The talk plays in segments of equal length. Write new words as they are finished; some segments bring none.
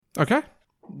Okay.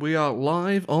 We are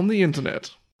live on the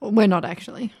internet. We're not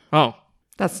actually. Oh.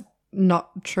 That's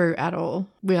not true at all.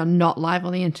 We are not live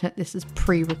on the internet. This is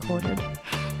pre-recorded.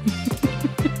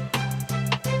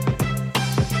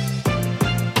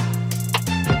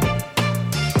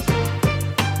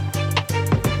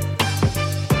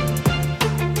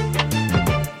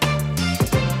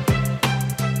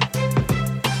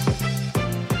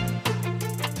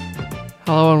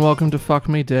 Hello and welcome to Fuck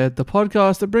Me Dead, the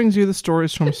podcast that brings you the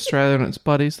stories from Australia and its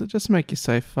buddies that just make you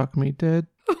say fuck me dead.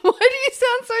 Why do you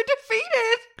sound so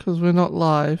defeated? Because we're not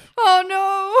live. Oh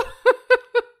no.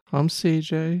 I'm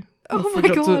CJ. Oh my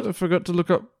God. I forgot to look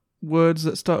up words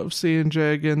that start with C and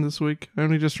J again this week. I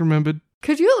only just remembered.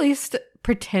 Could you at least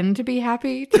pretend to be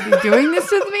happy to be doing this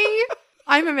with me?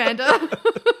 I'm Amanda.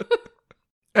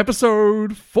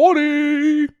 Episode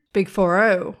 40! Big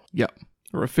 4-0. Yep.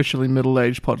 We're officially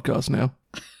middle-aged podcast now.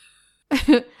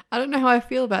 I don't know how I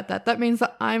feel about that. That means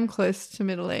that I'm close to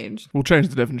middle-aged. We'll change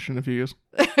the definition in a few years.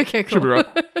 Okay, cool. Should be right.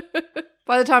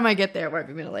 By the time I get there, it won't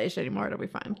be middle-aged anymore. It'll be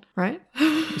fine. Right?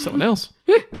 Someone else.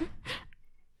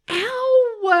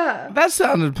 Ow! That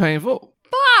sounded painful.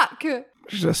 Fuck!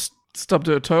 She just stubbed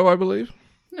her toe, I believe.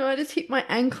 No, I just hit my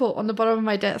ankle on the bottom of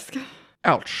my desk.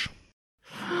 Ouch.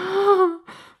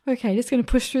 Okay, just going to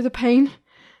push through the pain.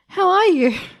 How are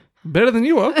you? Better than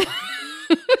you are.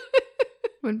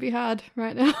 Wouldn't be hard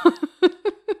right now.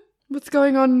 What's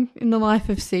going on in the life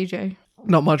of CJ?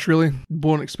 Not much, really.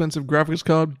 Bought an expensive graphics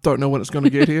card. Don't know when it's going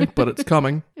to get here, but it's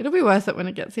coming. It'll be worth it when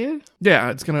it gets here. Yeah,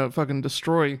 it's going to fucking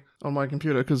destroy on my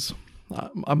computer because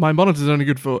my monitor's only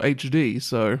good for HD,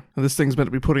 so this thing's meant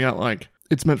to be putting out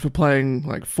it's meant for playing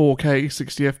 4K,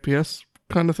 60 FPS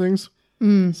kind of things.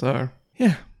 So,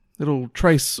 yeah, it'll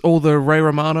trace all the Ray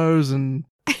Romanos and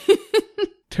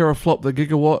teraflop the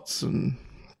gigawatts and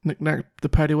knick-knack the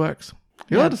paddywhacks.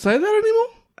 You allowed to say that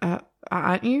anymore?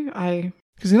 Aren't you?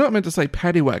 Because you're not meant to say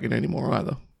paddy wagon anymore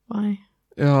either. Why?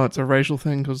 Oh, it's a racial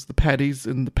thing because the paddies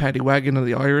in the paddy wagon are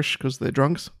the Irish because they're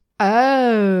drunks.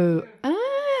 Oh.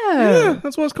 Yeah,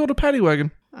 that's why it's called a paddy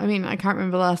wagon. I mean, I can't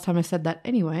remember the last time I said that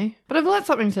anyway. But I've learnt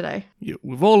something today. Yeah,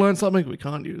 we've all learned something we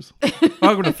can't use.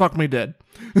 Welcome to Fuck Me Dead.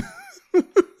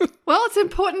 Well, it's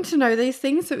important to know these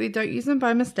things so we don't use them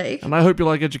by mistake. And I hope you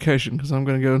like education because I'm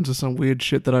going to go into some weird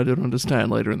shit that I don't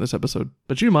understand later in this episode.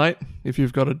 But you might, if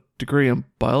you've got a degree in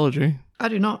biology. I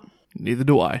do not. Neither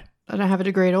do I. I don't have a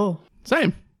degree at all.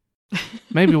 Same.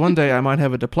 Maybe one day I might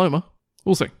have a diploma.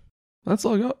 We'll see. That's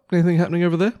all I got. Anything happening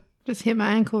over there? Just hit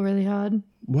my ankle really hard.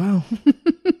 Wow.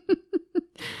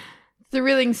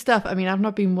 Thrilling stuff. I mean, I've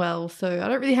not been well, so I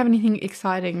don't really have anything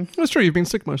exciting. That's true. You've been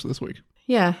sick most of this week.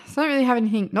 Yeah, so I don't really have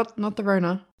anything. Not the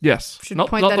Rona. Yes. Should not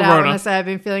point not that the out Rona. when I say I've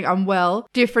been feeling unwell.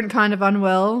 Different kind of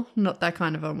unwell, not that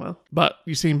kind of unwell. But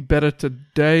you seem better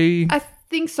today. I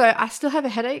think so. I still have a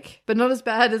headache, but not as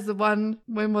bad as the one,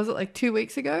 when was it, 2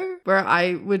 weeks ago? Where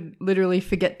I would literally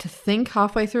forget to think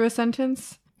halfway through a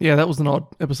sentence. Yeah, that was an odd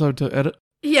episode to edit.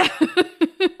 Yeah.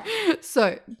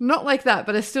 So, not like that,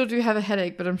 but I still do have a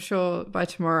headache, but I'm sure by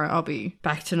tomorrow I'll be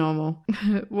back to normal.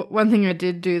 One thing I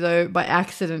did do, though, by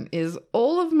accident, is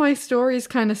all of my stories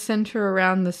kind of center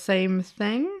around the same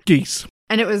thing. Geese.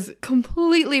 And it was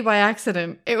completely by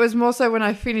accident. It was more so when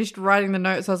I finished writing the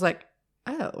notes, I was like,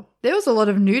 oh, there was a lot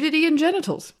of nudity and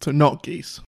genitals. So not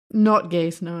geese. Not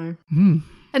geese, no.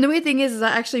 And the weird thing is I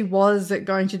actually was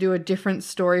going to do a different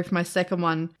story for my second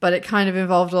one, but it kind of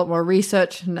involved a lot more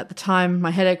research. And at the time,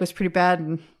 my headache was pretty bad.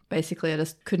 And basically, I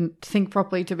just couldn't think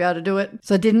properly to be able to do it.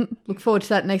 So I didn't. Look forward to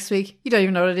that next week. You don't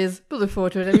even know what it is, but look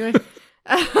forward to it anyway.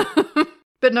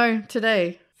 But no,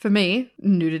 today, for me,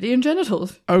 nudity and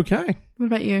genitals. Okay. What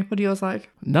about you? What are yours like?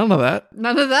 None of that.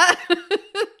 None of that?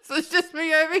 So it's just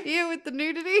me over here with the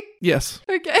nudity? Yes.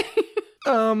 Okay.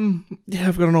 Yeah,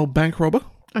 I've got an old bank robber.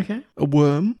 Okay. A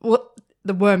worm. What?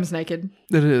 The worm's naked.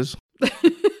 It is.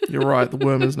 You're right, the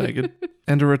worm is naked.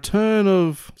 And a return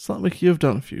of something you've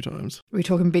done a few times. Are we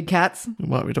talking big cats? We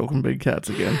might be talking big cats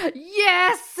again.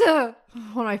 Yes! One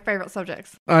of my favourite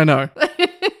subjects. I know.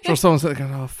 Sure, someone's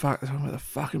going, oh, fuck, they're talking about the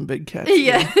fucking big cats.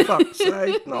 Yeah. Fuck's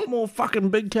sake, not more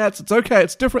fucking big cats. It's okay,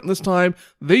 it's different this time.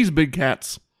 These big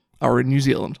cats are in New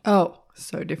Zealand. Oh,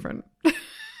 so different.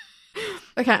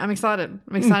 Okay, I'm excited.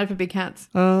 I'm excited for big cats.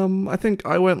 I think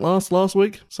I went last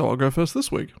week, so I'll go first this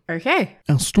week. Okay.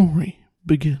 Our story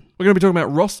begins. We're going to be talking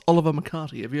about Ross Oliver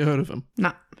McCarty. Have you heard of him?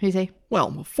 Nah, who's he?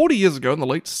 Well, 40 years ago in the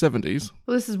late 70s,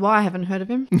 Well, this is why I haven't heard of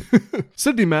him.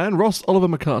 Sydney man Ross Oliver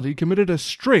McCarty committed a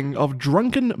string of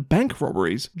drunken bank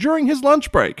robberies during his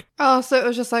lunch break. Oh, so it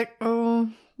was just like,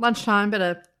 oh, lunchtime,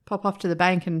 better pop off to the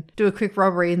bank and do a quick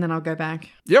robbery and then I'll go back.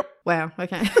 Yep. Wow,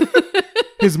 okay.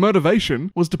 His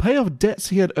motivation was to pay off debts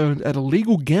he had earned at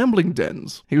illegal gambling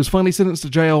dens. He was finally sentenced to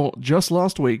jail just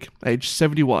last week, aged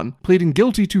 71, pleading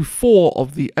guilty to 4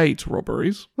 of the 8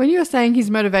 robberies. When you were saying his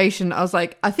motivation, I was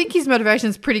like, I think his motivation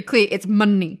is pretty clear. It's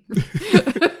money.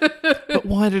 But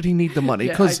why did he need the money?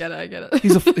 Yeah, I get it.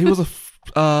 He was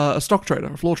a stock trader,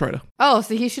 a floor trader. Oh,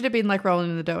 so he should have been like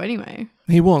rolling in the dough anyway.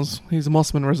 He was. He's a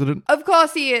Mossman resident. Of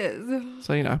course he is.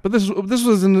 So, you know. But this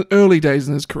was in the early days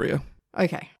in his career.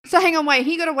 Okay. So hang on, wait.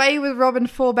 He got away with robbing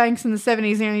 4 banks in the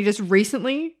 70s and only just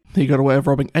recently? He got away with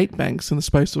robbing 8 banks in the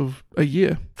space of a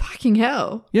year. Fucking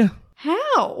hell. Yeah.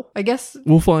 How? I guess.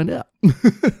 We'll find out.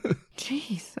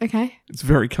 Jeez. Okay. It's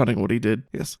very cunning what he did.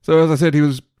 Yes. So as I said, he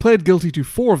was pled guilty to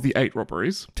 4 of the 8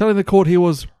 robberies, telling the court he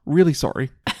was really sorry.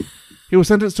 He was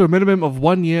sentenced to a minimum of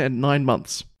 1 year and 9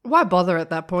 months. Why bother at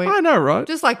that point? I know, right?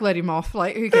 Just like let him off.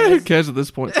 Like, who Yeah, cares? who cares at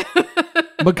this point?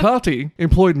 McCarty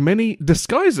employed many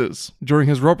disguises during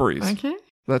his robberies. Okay.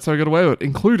 That's how he got away with it,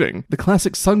 including the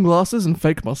classic sunglasses and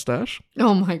fake mustache.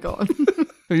 Oh my God.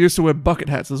 He used to wear bucket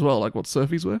hats as well, like what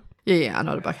surfies wear. Yeah, I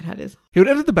know what a bucket hat is. He would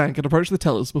enter the bank and approach the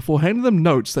tellers before handing them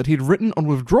notes that he'd written on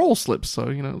withdrawal slips. So,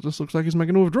 you know, it just looks like he's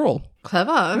making a withdrawal.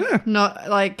 Clever. Yeah. Not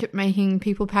like making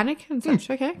people panic and such.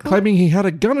 Okay, cool. Claiming he had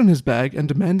a gun in his bag and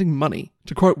demanding money.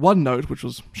 To quote one note, which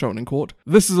was shown in court,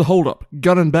 "This is a holdup.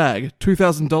 Gun and bag.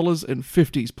 $2,000 in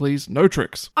 50s, please. No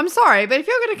tricks." I'm sorry, but if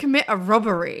you're going to commit a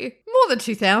robbery, more than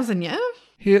 2,000, yeah?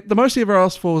 The most he ever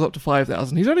asked for was up to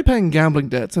 $5,000. He's only paying gambling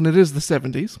debts, and it is the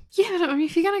 70s. Yeah, but I mean,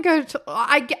 if you're going to go to...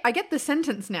 I get the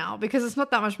sentence now because it's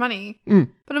not that much money.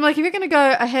 But I'm like, if you're going to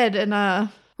go ahead and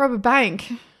rob a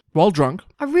bank, While drunk.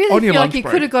 I really On your feel like lunch you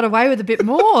break. could have got away with a bit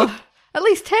more. At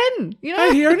least 10, you know?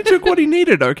 Hey, he only took what he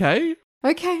needed, okay?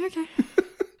 Okay.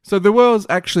 So there was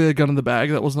actually a gun in the bag.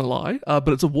 That wasn't a lie, but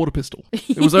it's a water pistol.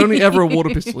 It was only ever a water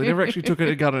pistol. He never actually took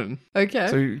a gun in. Okay.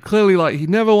 So clearly, like, he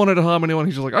never wanted to harm anyone.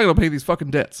 He's just like, I gotta pay these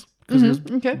fucking debts. Because he was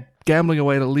Okay. gambling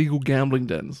away at illegal gambling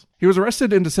dens. He was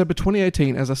arrested in December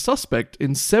 2018 as a suspect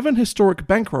in 7 historic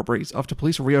bank robberies after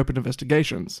police reopened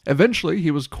investigations. Eventually,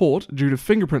 he was caught due to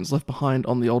fingerprints left behind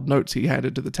on the old notes he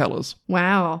handed to the tellers.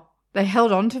 Wow. They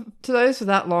held on to those for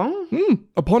that long?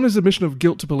 Upon his admission of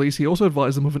guilt to police, he also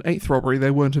advised them of an 8th robbery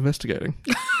they weren't investigating.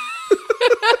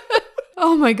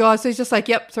 Oh my God. So he's just like,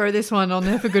 yep, throw this one on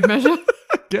there for good measure.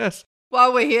 Yes.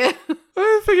 While we're here.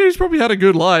 I think he's probably had a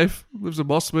good life. Lives in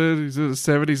Mossman. He's in his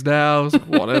 70s now. So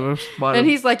whatever. And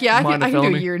he's like, yeah, I can do a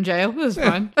felony. year in jail. That's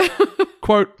fine.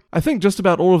 Quote, "I think just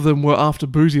about all of them were after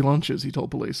boozy lunches," he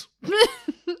told police.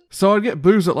 "So I'd get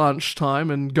booze at lunchtime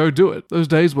and go do it. Those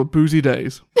days were boozy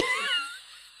days."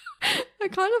 I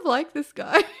kind of like this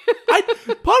guy. Part of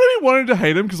me wanted to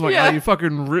hate him because I'm like, Yeah. you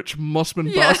fucking rich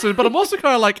Mossman Yeah. bastard. But I'm also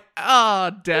kind of like,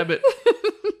 damn it.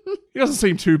 He doesn't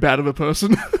seem too bad of a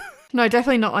person. No,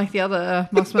 definitely not like the other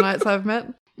Mossmanites I've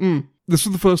met. This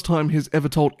was the first time he's ever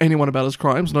told anyone about his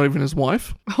crimes, not even his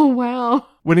wife. Oh, wow.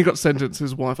 When he got sentenced,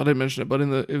 his wife, I didn't mention it, but in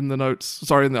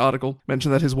the article,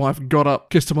 mentioned that his wife got up,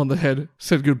 kissed him on the head,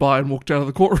 said goodbye, and walked out of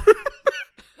the courtroom.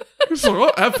 He's like,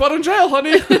 oh, have fun in jail,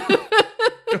 honey.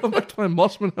 Going back to my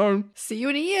Mossman home. See you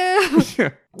in a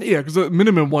year. Yeah, because at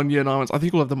minimum 1 year, 9 months, I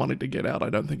think he'll have the money to get out. I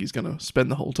don't think he's going to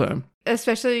spend the whole term.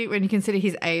 Especially when you consider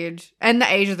his age and the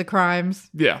age of the crimes.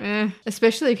 Yeah.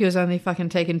 Especially if he was only fucking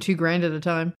taking $2,000 at a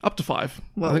time. Up to 5.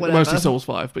 Well, I think whatever. most he still was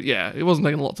 5, but yeah, it wasn't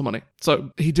taking lots of money.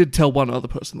 So he did tell one other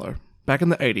person, though. Back in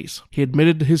the 80s, he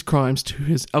admitted his crimes to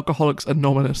his Alcoholics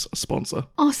Anonymous sponsor,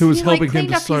 Oh, who was so he helping him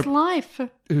cleaned up his to life.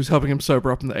 who was helping him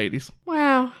sober up in the 80s.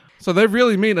 Wow. So they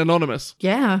really mean anonymous.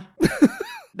 Yeah.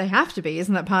 They have to be.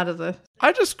 Isn't that part of the...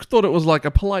 I just thought it was like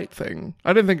a polite thing.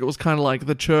 I didn't think it was kind of like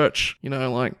the church, you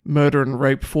know, like murder and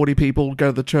rape 40 people, go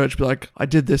to the church, be like, I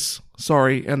did this,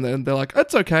 sorry. And then they're like,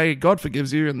 it's okay, God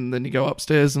forgives you. And then you go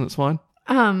upstairs and it's fine.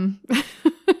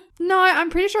 No, I'm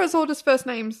pretty sure it's all just first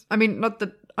names. I mean, not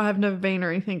that I've never been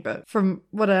or anything, but from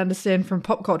what I understand from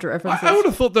pop culture references. I would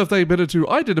have thought that if they admitted to,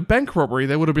 I did a bank robbery,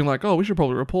 they would have been like, oh, we should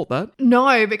probably report that.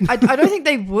 No, but I don't think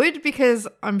they would, because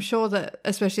I'm sure that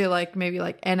especially like maybe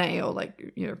like NA or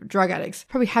like, you know, drug addicts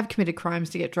probably have committed crimes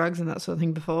to get drugs and that sort of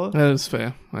thing before. That is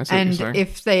fair. I see what And you're saying.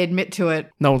 if they admit to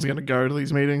it, No one's going to go to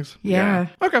these meetings. Yeah.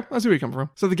 Okay, I see where you come from.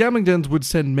 So the gambling dens would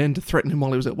send men to threaten him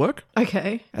while he was at work,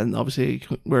 okay. and obviously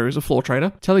where he was a floor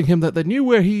trader, telling him that they knew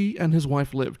where he and his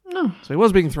wife lived. No. So he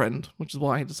was being threatened, which is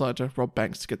why he decided to rob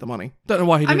banks to get the money. Don't know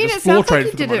why he I didn't mean, it just floor sounds like trade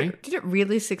he for the did money. it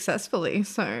really successfully.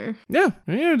 So Yeah,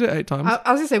 he did it 8 times.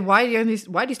 I was gonna say, why do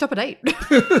you stop at 8?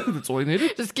 That's all he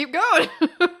needed. Just keep going.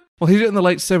 Well, he did it in the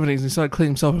late 70s and he started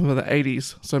cleaning himself up in the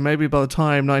 80s. So maybe by the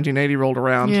time 1980 rolled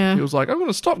around, Yeah. he was like, I'm going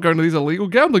to stop going to these illegal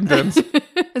gambling dens.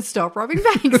 and stop robbing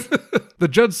banks. The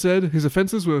judge said his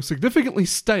offences were significantly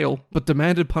stale, but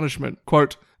demanded punishment.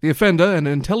 Quote, the offender, an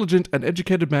intelligent and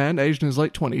educated man aged in his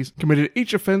late 20s, committed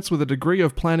each offence with a degree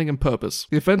of planning and purpose.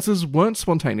 The offences weren't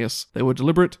spontaneous. They were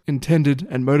deliberate, intended,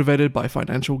 and motivated by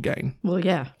financial gain. Well,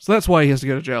 yeah. So that's why he has to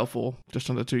go to jail for just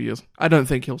under 2 years. I don't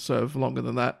think he'll serve longer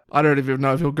than that. I don't even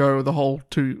know if he'll go the whole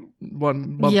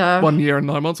 1 year and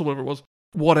 9 months or whatever it was.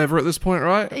 Whatever at this point,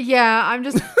 right? Yeah, I'm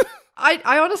just...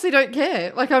 I honestly don't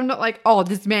care. Like, I'm not like, oh,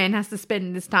 this man has to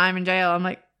spend this time in jail. I'm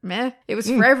like, meh. It was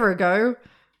forever ago.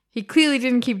 He clearly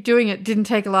didn't keep doing it, didn't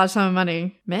take a large sum of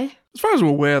money. Meh. As far as we're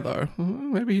aware, though,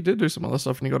 maybe he did do some other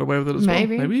stuff and he got away with it as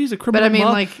Maybe. well. Maybe he's a criminal. But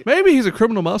I mean, maybe he's a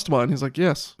criminal mastermind. He's like,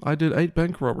 yes, I did 8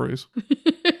 bank robberies.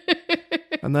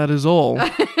 And that is all.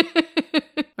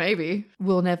 Maybe.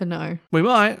 We'll never know. We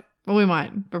might. Well, we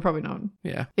might, but probably not.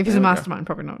 Yeah. If he's a mastermind,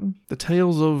 probably not. The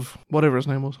Tales of whatever his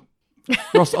name was.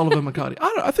 Ross Oliver McCarty.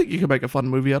 I think you could make a fun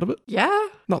movie out of it. Yeah.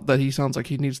 Not that he sounds like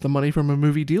he needs the money from a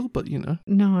movie deal, but you know.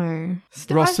 No.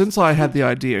 Ross, since I had the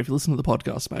idea, if you listen to the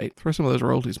podcast, mate, throw some of those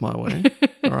royalties my way.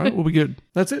 All right, we'll be good.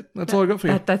 That's it. That's all I got for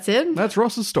you. That's it? That's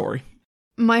Ross's story.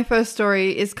 My first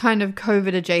story is kind of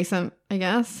COVID adjacent, I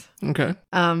guess. Okay.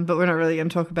 But we're not really going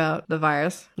to talk about the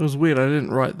virus. It was weird. I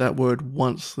didn't write that word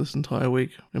once this entire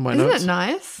week in my Isn't notes. it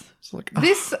nice? It's like,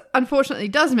 This, unfortunately,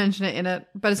 does mention it in it,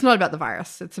 but it's not about the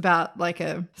virus. It's about, like,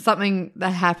 something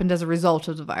that happened as a result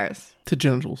of the virus. to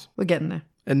genitals We're getting there.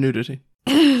 and nudity.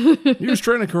 You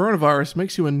strain of coronavirus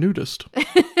makes you a nudist.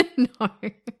 No.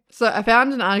 So I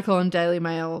found an article on Daily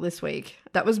Mail this week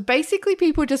that was basically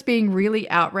people just being really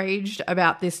outraged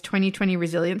about this 2020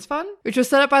 Resilience Fund, which was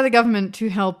set up by the government to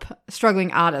help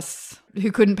struggling artists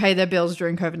who couldn't pay their bills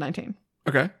during COVID-19.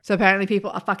 Okay. So apparently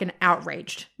people are fucking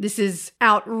outraged. This is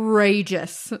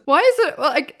outrageous. Why is it,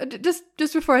 like, just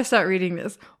before I start reading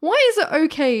this, why is it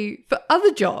okay for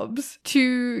other jobs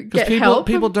to get help?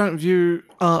 People don't view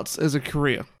arts as a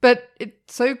career. But it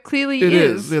so clearly It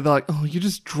is. They're like, oh, you're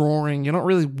just drawing. You're not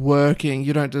really working.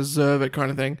 You don't deserve it, kind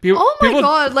of thing. Oh my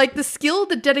God, like the skill,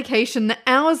 the dedication, the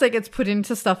hours that gets put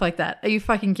into stuff like that. Are you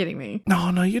fucking kidding me?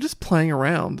 No, you're just playing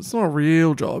around. It's not a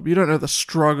real job. You don't know the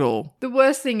struggle. The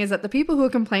worst thing is that the people who are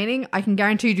complaining, I can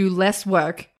guarantee do less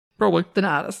work Probably. than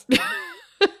artists.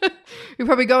 We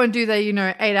probably go and do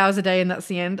their, 8 hours a day and that's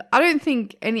the end. I don't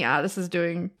think any artist is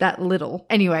doing that little.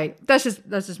 Anyway, that's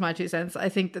just my 2 cents. I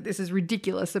think that this is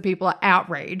ridiculous that people are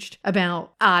outraged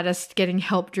about artists getting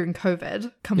help during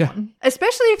COVID. Come on.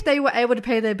 Especially if they were able to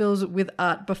pay their bills with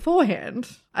art beforehand.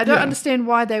 I don't understand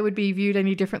why they would be viewed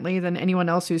any differently than anyone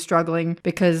else who's struggling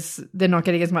because they're not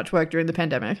getting as much work during the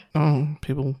pandemic. Oh,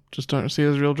 people just don't see it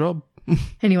as a real job.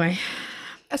 Anyway.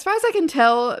 As far as I can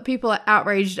tell, people are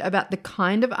outraged about the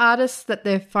kind of artists that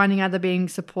they're finding out they're being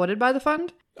supported by the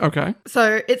fund. Okay.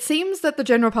 So it seems that the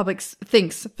general public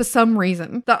thinks, for some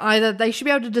reason, that either they should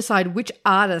be able to decide which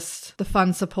artist the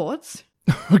fund supports.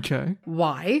 Okay.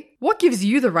 Why? What gives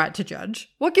you the right to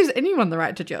judge? What gives anyone the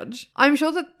right to judge? I'm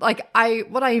sure that,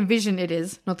 what I envision it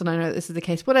is, not that I know this is the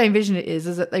case, what I envision it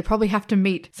is that they probably have to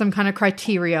meet some kind of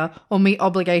criteria or meet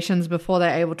obligations before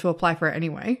they're able to apply for it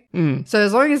anyway. So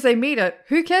as long as they meet it,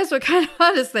 who cares what kind of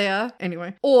artists they are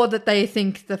anyway? Or that they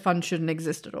think the fund shouldn't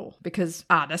exist at all because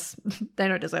artists, they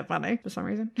don't deserve money for some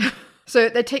reason. So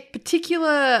they take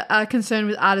particular concern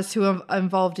with artists who are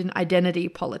involved in identity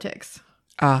politics.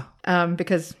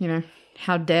 Because,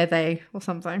 how dare they or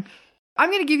something.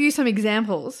 I'm going to give you some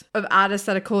examples of artists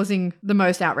that are causing the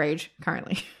most outrage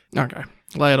currently. Okay.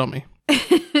 Lay it on me.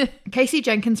 Casey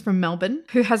Jenkins from Melbourne,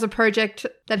 who has a project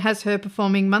that has her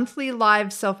performing monthly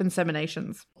live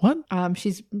self-inseminations. What?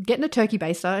 She's getting a turkey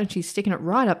baster and she's sticking it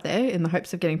right up there in the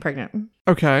hopes of getting pregnant.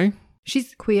 Okay.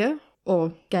 She's queer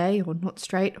or gay or not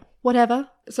straight, whatever.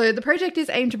 So the project is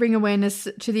aimed to bring awareness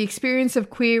to the experience of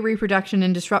queer reproduction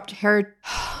and disrupt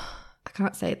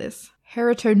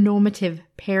heteronormative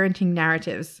parenting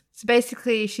narratives. So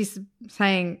basically she's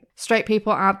saying straight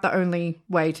people aren't the only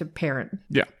way to parent.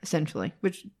 Yeah. Essentially,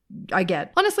 which I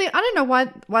get. Honestly, I don't know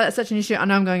why that's such an issue. I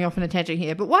know I'm going off on a tangent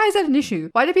here, but why is that an issue?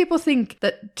 Why do people think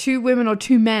that 2 women or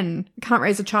 2 men can't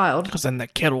raise a child? Because then the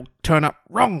kid will turn up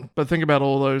wrong. But think about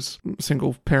all those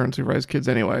single parents who raise kids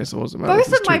anyway, so it doesn't matter.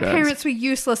 Both of my parents were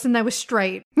useless and they were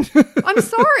straight. I'm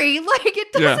sorry.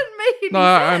 It doesn't make any sense.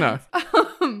 I know.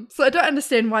 So I don't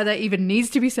understand why that even needs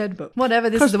to be said, but whatever,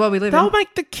 this is the world we live in. They'll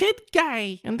make the kid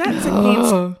gay, and that's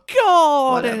against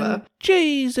God Whatever. and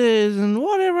Jesus and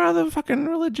whatever other fucking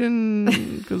religion,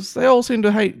 because they all seem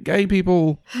to hate gay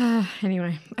people.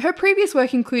 Anyway, her previous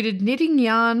work included knitting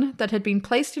yarn that had been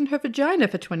placed in her vagina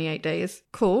for 28 days.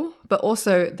 Cool, but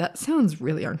also that sounds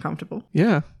really uncomfortable.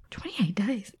 Yeah. 28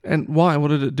 days. And why? What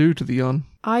did it do to the yarn?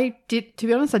 To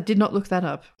be honest, I did not look that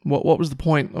up. What was the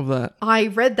point of that? I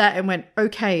read that and went,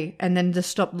 okay, and then just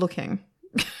stopped looking.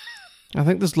 I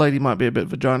think this lady might be a bit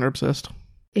vagina obsessed.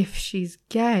 If she's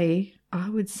gay, I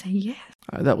would say yes.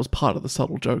 That was part of the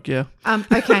subtle joke, yeah.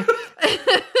 Okay.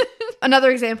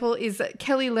 Another example is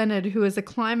Kelly Leonard, who is a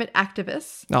climate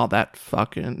activist. Oh, that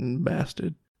fucking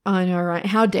bastard. I know, right?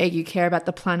 How dare you care about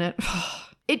the planet?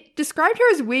 It described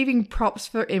her as weaving props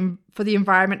for the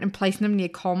environment and placing them near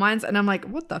coal mines. And I'm like,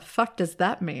 what the fuck does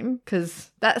that mean? Because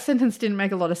that sentence didn't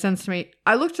make a lot of sense to me.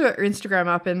 I looked her Instagram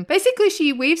up and basically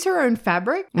she weaves her own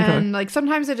fabric. Okay. And like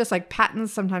sometimes they're just like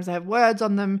patterns. Sometimes they have words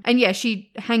on them. And yeah,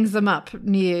 she hangs them up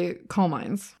near coal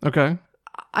mines. Okay.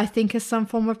 I think as some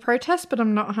form of protest, but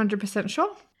I'm not 100%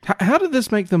 sure. How did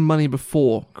this make them money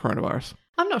before coronavirus?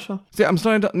 I'm not sure. See, I'm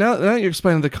starting to, now that you're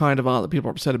explaining the kind of art that people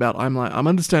are upset about, I'm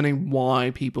understanding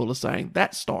why people are saying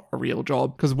that's not a real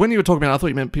job. Because when you were talking about it, I thought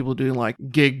you meant people doing like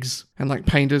gigs and like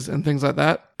painters and things like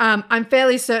that. I'm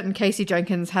fairly certain Casey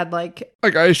Jenkins had like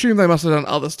I assume they must have done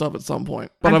other stuff at some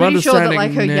point. But I'm pretty sure that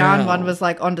like her now, yarn one was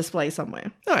like on display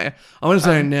somewhere. Oh yeah. I'm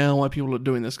understanding now why people are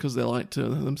doing this because they like to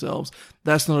themselves.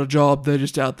 That's not a job. They're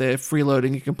just out there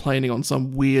freeloading and complaining on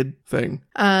some weird thing.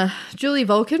 Julie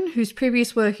Vulcan, whose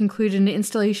previous work included an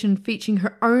installation featuring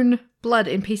her own blood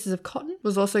in pieces of cotton,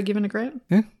 was also given a grant.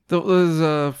 Yeah. There's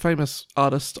a famous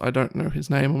artist. I don't know his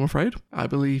name, I'm afraid. I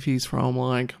believe he's from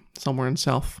like somewhere in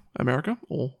South America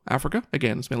or Africa.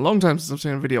 Again, it's been a long time since I've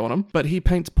seen a video on him. But he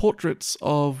paints portraits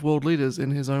of world leaders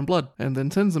in his own blood and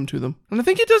then sends them to them. And I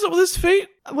think he does it with his feet.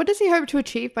 What does he hope to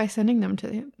achieve by sending them to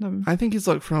them? I think he's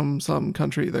like from some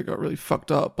country that got really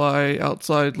fucked up by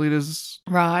outside leaders.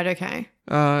 Right, okay.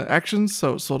 Actions,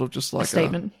 so it's sort of just like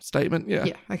a statement, yeah.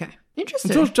 Yeah, okay.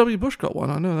 Interesting. George W. Bush got one,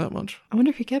 I know that much. I wonder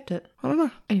if he kept it. I don't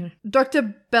know. Anyway,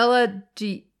 Dr. Bella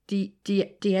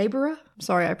Diabera,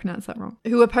 sorry I pronounced that wrong,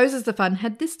 who opposes the fund,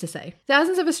 had this to say.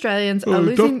 Thousands of Australians are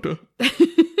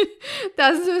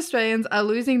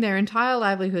losing their entire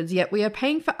livelihoods, yet we are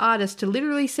paying for artists to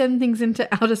literally send things into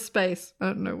outer space. I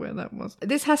don't know where that was.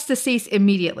 This has to cease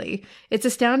immediately. It's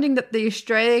astounding that the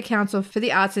Australia Council for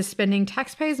the Arts is spending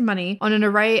taxpayers' money on an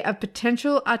array of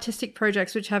potential artistic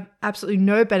projects which have absolutely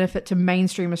no benefit to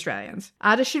mainstream Australians.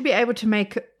 Artists should be able to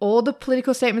make all the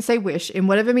political statements they wish in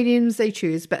whatever mediums they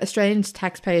choose, but Australian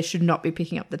taxpayers should not be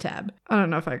picking up the tab. I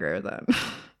don't know if I agree with that.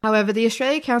 However, the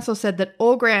Australia Council said that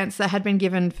all grants that had been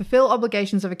given fulfill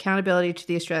obligations of accountability to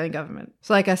the Australian government.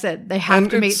 So like I said, they have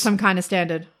to meet some kind of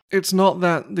standard. It's not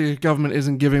that the government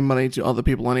isn't giving money to other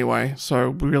people anyway, so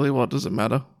really what does it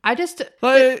matter?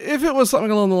 If it was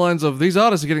something along the lines of these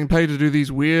artists are getting paid to do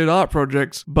these weird art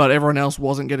projects, but everyone else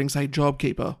wasn't getting, say,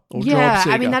 JobKeeper or JobSeeker.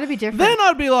 I mean, that'd be different. Then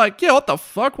I'd be like, yeah, what the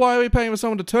fuck? Why are we paying for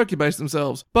someone to turkey base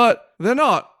themselves? But they're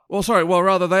not.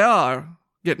 Rather they are.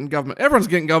 Everyone's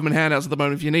getting government handouts at the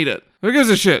moment if you need it. Who gives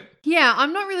a shit? Yeah,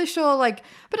 I'm not really sure,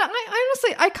 but I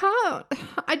honestly,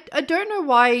 I don't know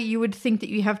why you would think that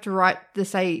you have to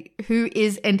say who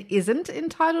is and isn't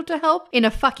entitled to help in a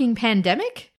fucking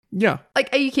pandemic. Yeah. Like,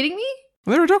 are you kidding me?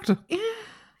 Well, they're a doctor. Yeah.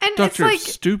 And doctor it's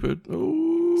like... stupid.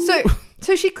 Ooh.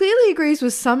 So she clearly agrees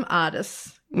with some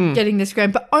artists getting this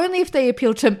grant, but only if they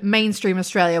appeal to mainstream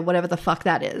Australia, whatever the fuck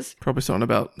that is. Probably something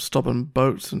about stopping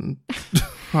boats and...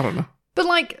 I don't know.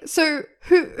 But so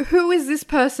who is this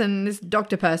person, this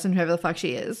doctor person, whoever the fuck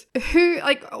she is?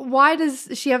 Why does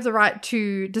she have the right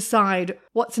to decide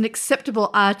what's an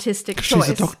acceptable artistic choice?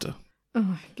 She's a doctor.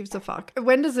 Oh, gives a fuck.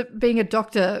 When does being a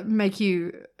doctor make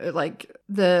you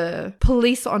the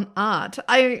police on art?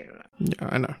 Yeah,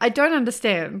 I know. I don't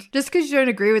understand. Just because you don't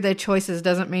agree with their choices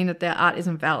doesn't mean that their art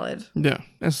isn't valid. Yeah.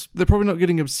 They're probably not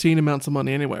getting obscene amounts of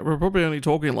money anyway. We're probably only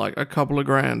talking like a couple of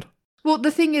grand. Well,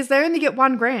 the thing is, they only get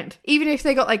one grant. Even if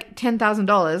they got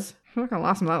 $10,000, it's not going to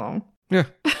last them that long. Yeah.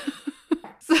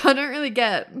 So I don't really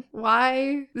get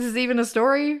why this is even a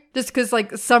story. Just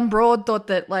because some broad thought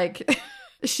that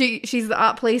she's the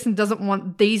art police and doesn't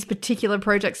want these particular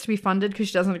projects to be funded because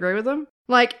she doesn't agree with them.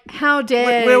 How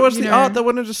dare... Where was the art that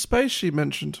went into space she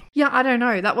mentioned? Yeah, I don't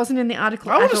know. That wasn't in the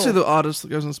article I want to see the artist that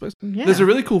goes into space. Yeah. There's a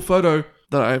really cool photo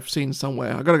that I've seen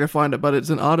somewhere. I got to go find it, but it's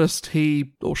an artist,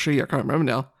 he or she, I can't remember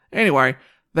now. Anyway,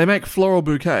 they make floral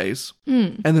bouquets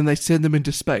and then they send them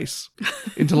into space,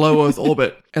 into low Earth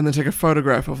orbit, and then take a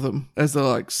photograph of them as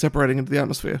they're separating into the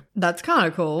atmosphere. That's kind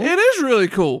of cool. It is really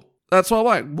cool. That's why I'm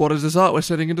like, what is this art we're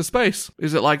sending into space?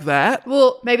 Is it like that?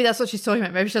 Well, maybe that's what she's talking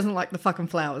about. Maybe she doesn't like the fucking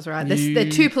flowers, right?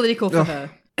 They're too political for her.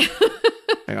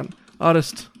 Hang on.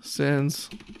 Artist sends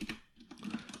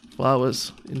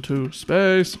flowers into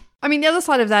space. I mean, the other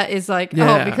side of that is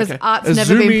art's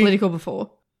never been political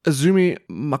before. Azumi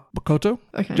Makoto,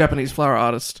 Okay. Japanese flower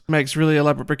artist, makes really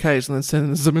elaborate bouquets and then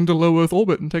sends them into low Earth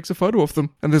orbit and takes a photo of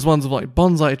them. And there's ones of like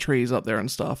bonsai trees up there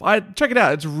and stuff. Check it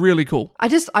out. It's really cool.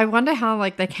 I wonder how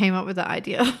like they came up with the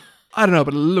idea. I don't know,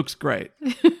 but it looks great.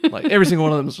 Like every single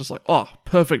one of them is just like, oh,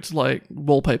 perfect like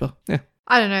wallpaper. Yeah.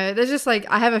 I don't know. There's just like,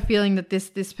 I have a feeling that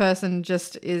this person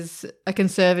just is a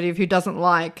conservative who doesn't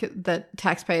like that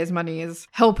taxpayers' money is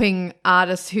helping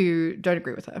artists who don't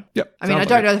agree with her. Yep. I mean, I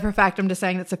don't know for a fact. I'm just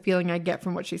saying that's a feeling I get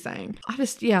from what she's saying. I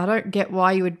don't get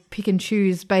why you would pick and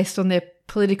choose based on their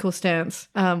political stance,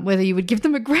 whether you would give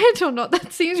them a grant or not.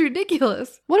 That seems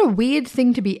ridiculous. What a weird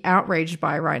thing to be outraged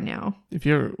by right now. If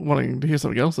you're wanting to hear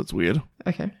something else that's weird.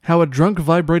 Okay. How a drunk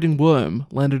vibrating worm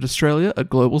landed Australia a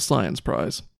Global Science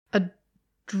Prize. A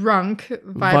drunk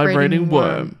vibrating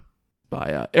worm.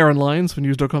 By Aaron Lyons for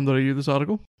news.com.au, this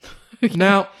article. Okay.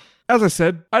 Now, as I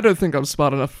said, I don't think I'm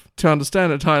smart enough to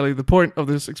understand entirely the point of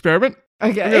this experiment.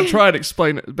 Okay. I'm going to try and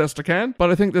explain it as best I can, but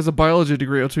I think there's a biology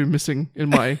degree or two missing in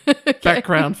my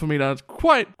background for me to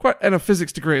and a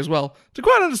physics degree as well, to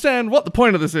quite understand what the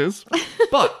point of this is.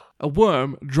 But a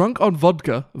worm, drunk on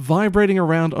vodka, vibrating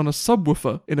around on a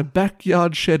subwoofer in a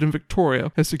backyard shed in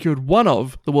Victoria, has secured one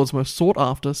of the world's most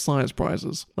sought-after science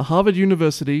prizes, the Harvard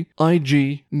University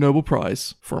IG Nobel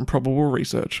Prize for Improbable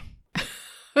Research.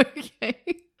 Okay.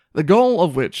 The goal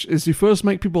of which is to first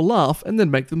make people laugh and then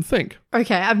make them think.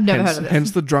 Okay, I've never heard of this.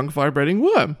 Hence the drunk vibrating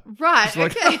worm. Right, It's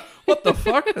like, okay. what the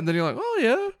fuck? And then you're like, oh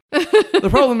yeah. The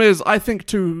problem is, I think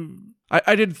too...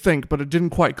 I did think, but it didn't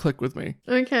quite click with me.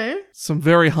 Okay. Some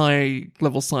very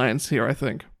high-level science here, I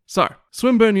think. So,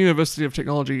 Swinburne University of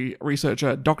Technology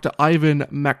researcher Dr. Ivan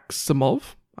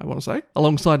Maximov, I want to say,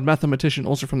 alongside mathematician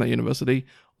also from that university,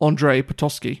 Andrei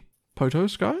Potosky.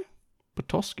 Potosky?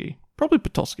 Probably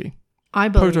Potosky. I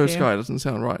believe you. Potosky doesn't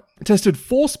sound right. It tested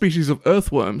 4 species of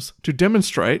earthworms to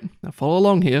demonstrate, now follow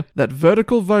along here, that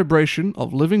vertical vibration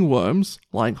of living worms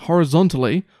lying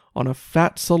horizontally on a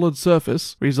fat solid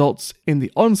surface results in the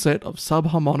onset of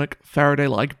subharmonic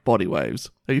Faraday-like body waves.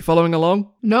 Are you following along?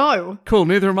 No. Cool,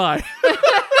 neither am I.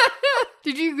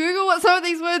 Did you Google what some of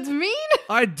these words mean?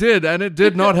 I did, and it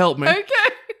did not help me.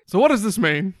 Okay. So what does this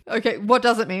mean? Okay, what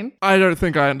does it mean? I don't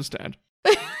think I understand.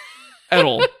 At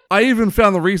all. I even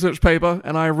found the research paper,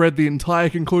 and I read the entire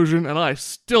conclusion, and I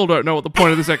still don't know what the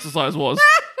point of this exercise was.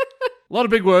 A lot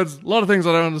of big words, a lot of things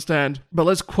I don't understand. But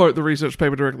let's quote the research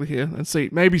paper directly here and see.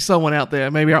 Maybe someone out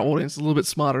there, maybe our audience, is a little bit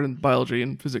smarter in biology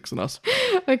and physics than us.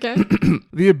 Okay.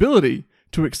 The ability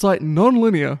to excite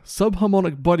nonlinear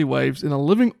subharmonic body waves in a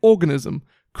living organism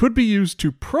could be used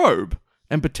to probe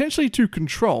and potentially to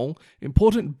control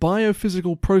important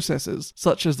biophysical processes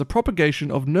such as the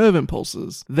propagation of nerve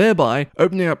impulses, thereby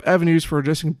opening up avenues for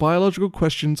addressing biological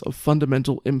questions of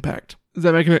fundamental impact. Is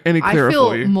that making it any clearer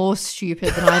for you? I feel more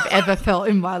stupid than I've ever felt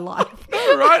in my life.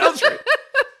 Right? That's right.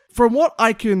 From what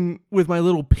I can, with my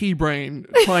little pea brain,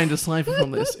 try and decipher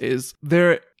from this is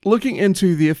they're looking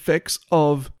into the effects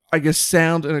of, I guess,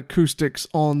 sound and acoustics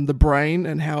on the brain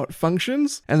and how it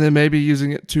functions, and then maybe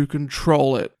using it to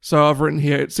control it. So I've written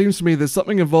here, it seems to me there's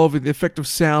something involving the effect of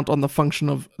sound on the function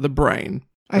of the brain.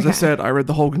 As I said, I read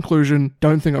the whole conclusion.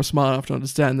 Don't think I'm smart enough to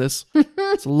understand this.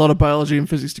 It's a lot of biology and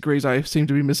physics degrees I seem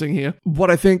to be missing here.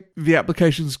 What I think the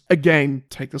applications, again,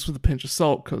 take this with a pinch of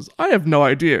salt, because I have no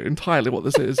idea entirely what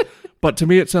this is. But to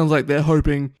me, it sounds like they're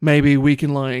hoping maybe we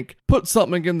can, like, put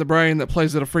something in the brain that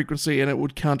plays at a frequency and it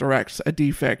would counteract a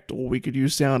defect, or we could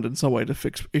use sound in some way to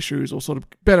fix issues or sort of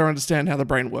better understand how the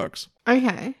brain works.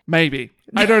 Okay. Maybe.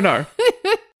 I don't know.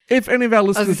 If any of our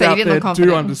listeners out there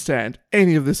do understand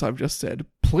any of this I've just said,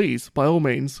 please, by all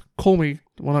means, call me.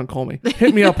 Well, don't call me.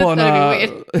 Hit me up on,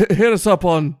 hit us up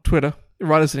on Twitter.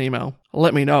 Write us an email.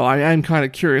 Let me know. I am kind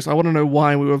of curious. I want to know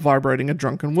why we were vibrating a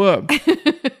drunken worm.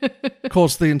 Of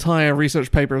course, the entire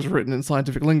research paper is written in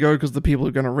scientific lingo because the people who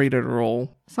are going to read it are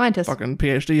all scientists, fucking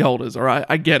PhD holders. All right,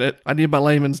 I get it. I need my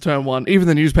layman's term one. Even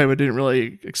the newspaper didn't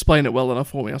really explain it well enough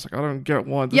for me. I was like, I don't get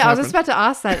why this happened. I was just about to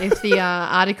ask that if the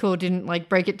article didn't like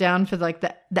break it down for like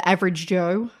the average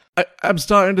Joe. I'm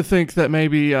starting to think that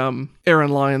maybe Erin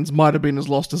Lyons might have been as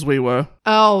lost as we were.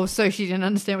 Oh, so she didn't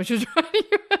understand what she was writing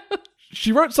about.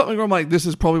 She wrote something where I'm like, this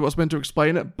is probably what's meant to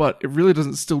explain it, but it really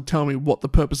doesn't still tell me what the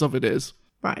purpose of it is.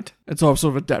 Right. And so I've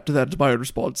sort of adapted that to my own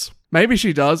response. Maybe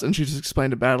she does, and she just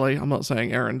explained it badly. I'm not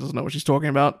saying Erin doesn't know what she's talking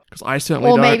about, because I certainly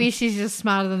don't. Or maybe she's just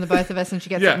smarter than the both of us, and she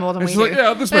gets it more than we do. Like,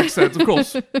 yeah, this makes sense, of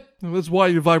course. That's why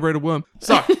you vibrate a worm.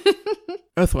 So,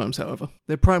 earthworms, however,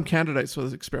 they're prime candidates for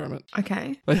this experiment.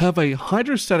 Okay. They have a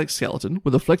hydrostatic skeleton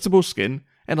with a flexible skin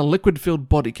and a liquid-filled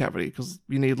body cavity, because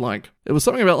you need, like... It was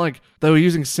something about, like, they were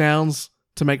using sounds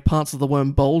to make parts of the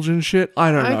worm bulge and shit.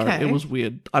 I don't know. Okay. It was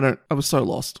weird. I was so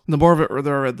lost. The more of it that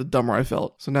I read, the dumber I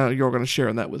felt. So now you're going to share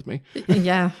in that with me.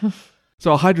 Yeah.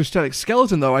 So a hydrostatic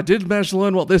skeleton, though, I did manage to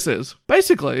learn what this is.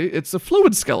 Basically, it's a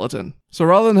fluid skeleton. So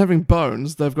rather than having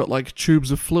bones, they've got like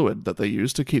tubes of fluid that they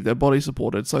use to keep their body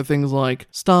supported. So things like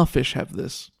starfish have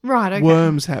this. Right, okay.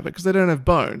 Worms have it because they don't have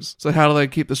bones. So how do they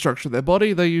keep the structure of their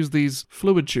body? They use these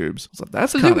fluid tubes. It's like,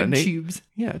 that's kind of Fluid neat. tubes.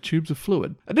 Yeah, tubes of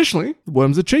fluid. Additionally,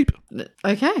 worms are cheap.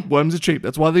 Okay. Worms are cheap.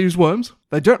 That's why they use worms.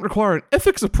 They don't require an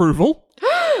ethics approval.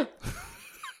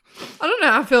 I don't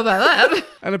know how I feel about that.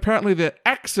 And apparently their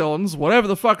axons, whatever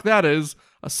the fuck that is,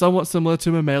 are somewhat similar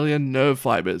to mammalian nerve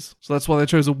fibers. So that's why they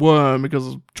chose a worm, because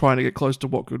of trying to get close to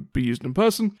what could be used in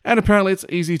person. And apparently it's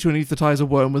easy to anesthetize a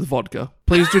worm with vodka.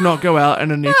 Please do not go out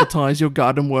and anesthetize your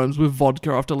garden worms with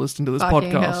vodka after listening to this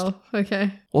Fucking podcast. hell.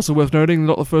 Okay. Also worth noting,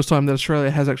 not the first time that Australia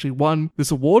has actually won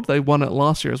this award. They won it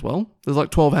last year as well. There's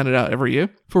like 12 handed out every year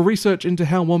for research into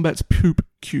how wombats poop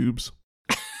cubes.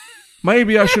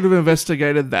 Maybe I should have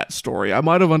investigated that story. I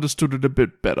might have understood it a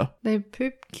bit better. They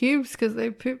poop cubes because they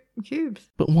poop cubes.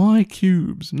 But why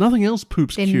cubes? Nothing else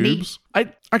poops They're cubes. I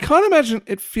can't imagine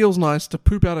it feels nice to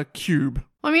poop out a cube.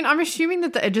 I mean, I'm assuming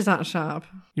that the edges aren't sharp.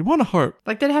 You want to hope.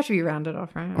 Like, they'd have to be rounded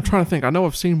off, right? I'm trying to think. I know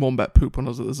I've seen wombat poop when I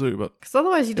was at the zoo, but Because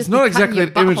otherwise you just it's not be cutting exactly your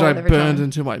an image I butthole every burned time.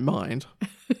 into my mind.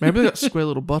 Maybe they got square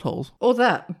little buttholes. Or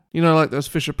that. You know, like those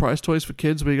Fisher-Price toys for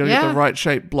kids where you got to get Yeah. the right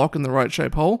shape block and the right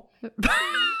shape hole?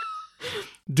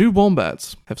 Do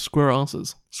wombats have square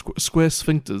asses? Square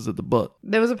sphincters at the butt?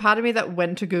 There was a part of me that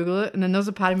went to Google it, and then there was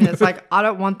a part of me that's like, I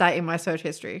don't want that in my search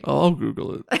history. Oh, I'll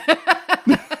Google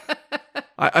it.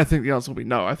 I think the answer will be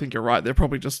no. I think you're right. They're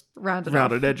probably just Rounded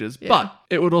rounded off. edges. Yeah. But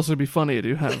it would also be funnier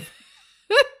to have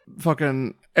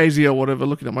fucking AZ or whatever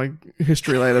looking at my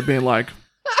history later being like,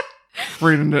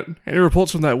 reading it. Any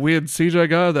reports from that weird CJ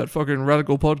guy, that fucking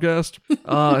radical podcast?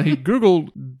 He Googled,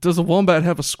 does a wombat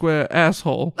have a square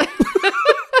asshole?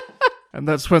 And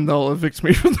that's when they'll evict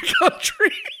me from the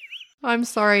country. I'm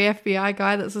sorry, FBI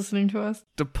guy that's listening to us.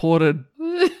 Deported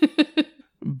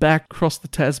back across the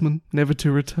Tasman, never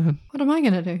to return. What am I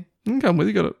going to do? You can come with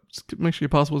you, gotta just make sure your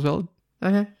passport's valid.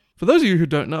 Okay. For those of you who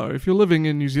don't know, if you're living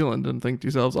in New Zealand and think to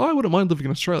yourselves, I wouldn't mind living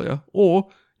in Australia, or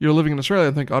you're living in Australia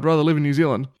and think, I'd rather live in New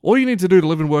Zealand, all you need to do to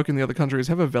live and work in the other country is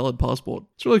have a valid passport.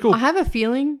 It's really cool. I have a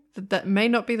feeling that that may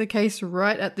not be the case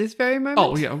right at this very moment.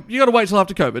 Oh, yeah. You gotta wait till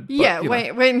after COVID. but, Yeah, you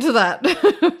know, wait until that.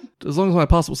 as long as my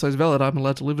passport stays valid, I'm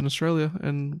allowed to live in Australia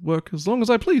and work as long as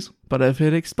I please. But if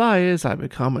it expires, I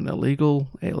become an illegal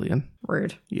alien.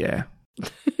 Rude. Yeah.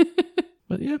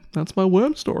 But yeah, that's my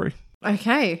worm story.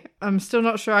 Okay. I'm still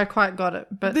not sure I quite got it,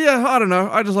 but Yeah, I don't know.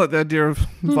 I just like the idea of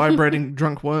vibrating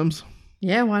drunk worms.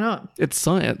 yeah, why not? It's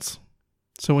science.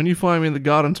 So when you find me in the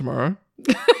garden tomorrow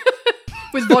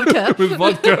With vodka. with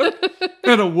vodka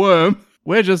and a worm,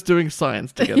 we're just doing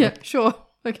science together. Yeah, sure.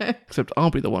 Okay. Except I'll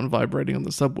be the one vibrating on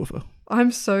the subwoofer.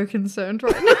 I'm so concerned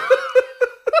right now.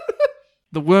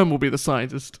 The worm will be the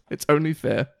scientist. It's only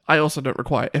fair. I also don't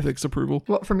require ethics approval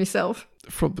What, from yourself?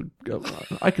 from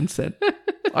the... I consent.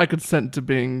 I consent to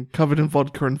being covered in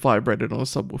vodka and vibrated on a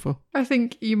subwoofer. I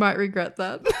think you might regret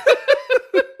that.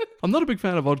 I'm not a big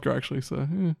fan of vodka, actually, so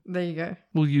yeah. There you go.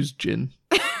 We'll use gin.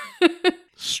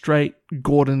 Straight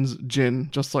Gordon's gin,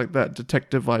 just like that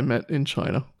detective I met in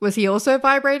China. Was he also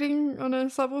vibrating on a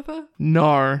subwoofer?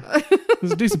 No.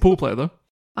 He's a decent pool player, though.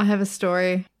 I have a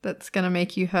story that's going to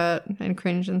make you hurt and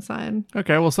cringe inside.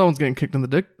 Okay, well, someone's getting kicked in the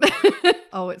dick.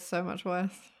 Oh, it's so much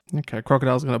worse. Okay,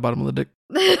 crocodile's gonna bite him on the dick.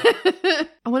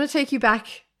 I want to take you back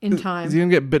in Is he time. gonna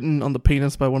get bitten on the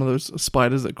penis by one of those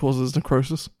spiders that causes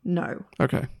necrosis? No.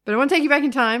 Okay. But I want to take you back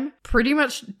in time pretty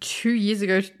much 2 years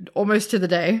ago, almost to the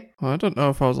day. Well, I don't know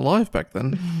if I was alive back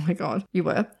then. Oh my God. You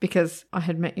were, because I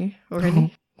had met you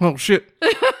already. Oh, shit.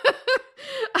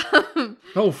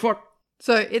 Oh, fuck.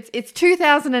 So it's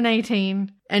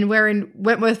 2018 and we're in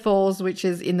Wentworth Falls, which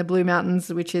is in the Blue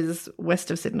Mountains, which is west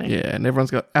of Sydney. Yeah, and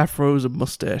everyone's got afros and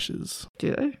mustaches.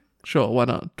 Do they? Sure, why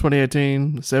not?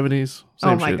 2018, the 70s. Oh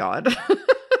Same my shit. God.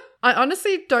 I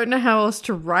honestly don't know how else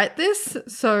to write this,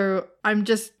 so I'm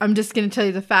just going to tell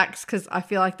you the facts because I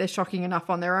feel like they're shocking enough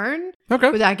on their own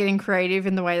Okay. without getting creative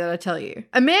in the way that I tell you.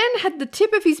 A man had the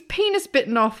tip of his penis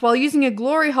bitten off while using a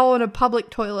glory hole in a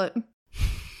public toilet.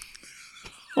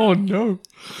 Oh, no.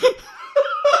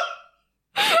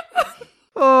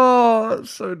 Oh,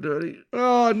 it's so dirty.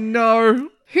 Oh, no.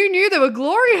 Who knew there were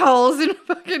glory holes in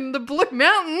fucking the Blue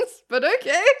Mountains? But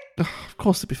okay. Of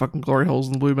course there'd be fucking glory holes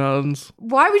in the Blue Mountains.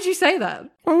 Why would you say that?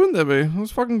 Why wouldn't there be?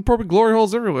 There's fucking probably glory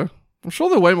holes everywhere. I'm sure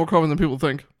they're way more common than people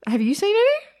think. Have you seen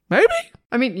any? Maybe?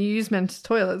 I mean, you use men's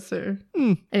toilets, so...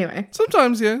 Anyway.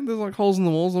 Sometimes, yeah, there's like holes in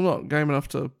the walls. I'm not game enough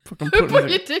to fucking put Put your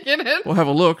anything. dick in it. Or have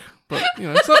a look. But,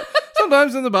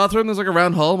 sometimes in the bathroom there's like a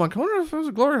round hole. I'm like, I wonder if there's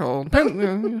a glory hole.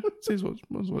 Sees what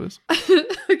it is.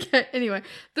 Okay, anyway.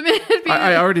 The man had been...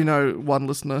 I already know one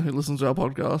listener who listens to our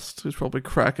podcast who's probably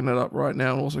cracking it up right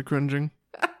now and also cringing.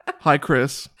 Hi,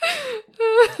 Chris.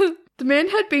 The man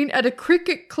had been at a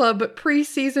cricket club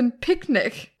pre-season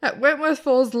picnic at Wentworth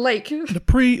Falls Lake. The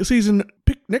pre-season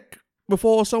picnic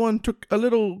before someone took a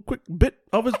little quick bit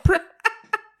of his prick.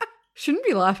 Shouldn't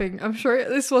be laughing. I'm sure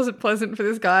this wasn't pleasant for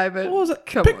this guy, but What was it?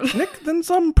 come on. Picnic? Then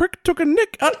some prick took a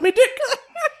nick at me dick.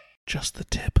 Just the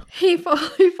tip. He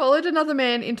followed another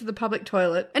man into the public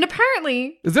toilet. And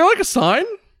apparently, Is there like a sign?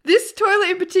 this toilet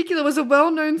in particular was a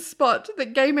well-known spot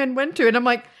that gay men went to. And I'm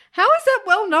like, how is that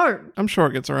well known? I'm sure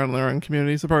it gets around in their own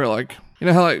communities. They're probably like, you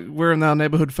know how like we're in our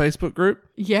neighborhood Facebook group?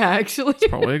 Yeah, actually.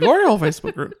 Probably a glory hole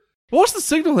Facebook group. What's the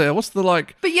signal there? What's the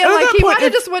like? But yeah, And at like that he point, might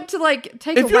have just went to like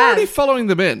take a if you're already waz. following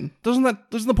them in, doesn't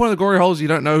the point of the glory hole is you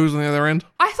don't know who's on the other end?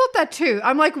 I thought that too.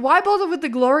 I'm like, why bother with the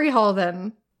glory hole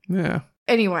then? Yeah.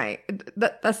 Anyway,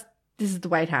 this is the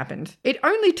way it happened. It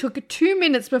only took 2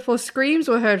 minutes before screams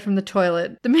were heard from the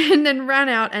toilet. The man then ran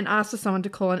out and asked for someone to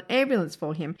call an ambulance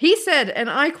for him. He said, and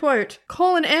I quote,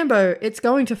 "Call an ambo, it's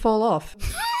going to fall off."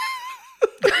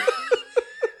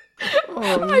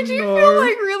 I do feel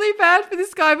like really bad for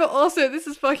this guy, but also this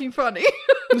is fucking funny.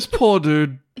 This poor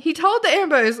dude. He told the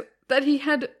ambos that he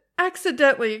had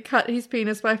accidentally cut his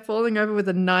penis by falling over with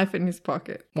a knife in his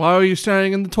pocket. Why were you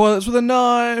standing in the toilets with a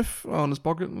knife? Oh, in his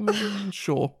pocket?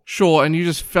 Sure, and you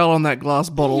just fell on that glass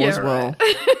bottle as well.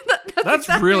 Right. That's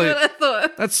exactly really... what I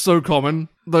thought. That's so common.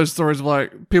 Those stories of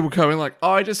like people coming like,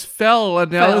 oh, I just fell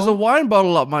and now there's a wine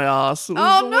bottle up my ass. It was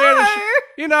Oh, the no. weirdest shit.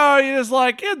 You know, you're just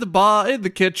like in the bar, in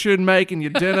the kitchen, making your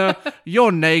dinner.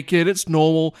 You're naked. It's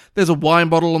normal. There's a wine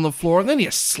bottle on the floor and then you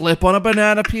slip on a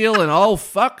banana peel and oh,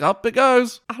 fuck, up it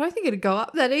goes. I don't think it'd go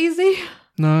up that easy.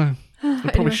 No. It'd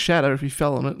probably Anyway. shatter if you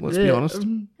fell on it, let's be honest.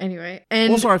 Anyway,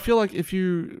 and Also, I feel like if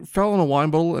you fell on a wine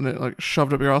bottle and it like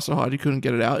shoved up your ass so hard you couldn't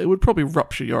get it out, it would probably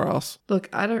rupture your ass. look,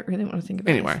 I don't really want to think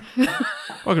about Anyway, this.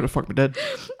 I'm gonna fuck me dead.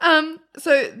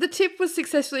 So the tip was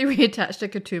successfully reattached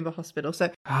at Katoomba Hospital.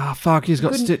 So Ah, fuck, he's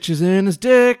got stitches in his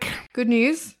dick. good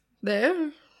news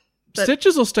there. But-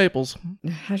 Stitches or staples?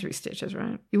 It has to be stitches,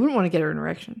 right? You wouldn't want to get her an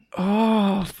erection.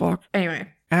 Oh, fuck. Anyway,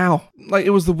 Ow. Like, it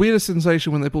was the weirdest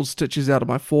sensation when they pulled stitches out of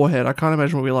my forehead. I can't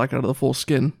imagine what we like out of the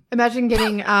foreskin. imagine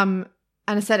getting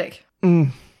anesthetic.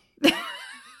 Mm.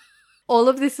 All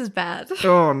of this is bad.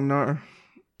 Oh, no.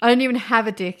 I don't even have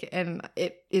a dick, and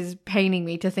it is paining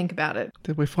me to think about it.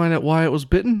 Did we find out why it was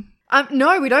bitten?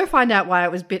 No, we don't find out why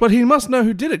it was bit. But he must know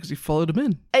who did it because he followed him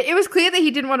in. It was clear that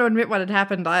he didn't want to admit what had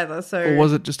happened either, so... Or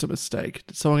was it just a mistake?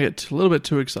 Did someone get a little bit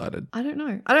too excited? I don't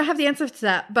know. I don't have the answer to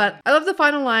that, but I love the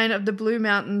final line of the Blue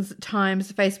Mountains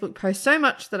Times Facebook post so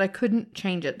much that I couldn't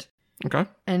change it. Okay.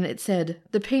 And it said,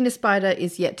 "The penis spider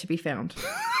is yet to be found."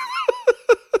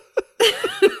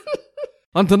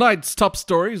 On tonight's top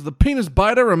stories, the penis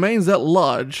biter remains at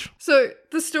large. So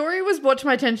the story was brought to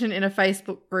my attention in a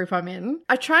Facebook group I'm in.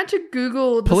 I tried to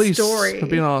Google the Police story. have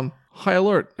been on high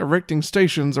alert, erecting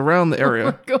stations around the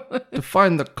area God. to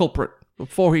find the culprit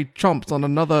before he chomped on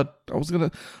another. I was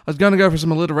gonna go for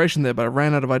some alliteration there, but I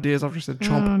ran out of ideas after I said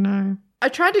chomp. Oh no. I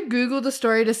tried to Google the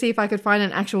story to see if I could find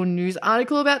an actual news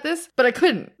article about this, but I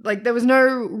couldn't. Like, there was no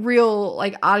real,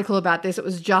 article about this. It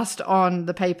was just on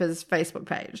the paper's Facebook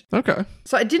page. Okay.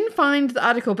 So I didn't find the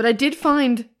article, but I did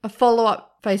find a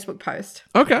follow-up Facebook post.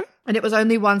 Okay. And it was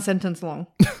only one sentence long.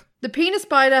 The penis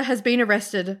biter has been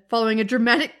arrested following a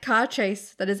dramatic car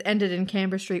chase that has ended in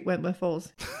Canberra Street, Wentworth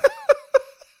Falls.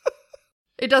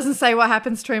 It doesn't say what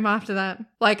happens to him after that.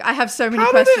 I have so many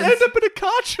questions. How did it end up in a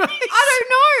car chase? I don't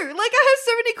know. I have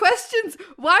so many questions.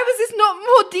 Why was this not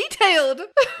more detailed?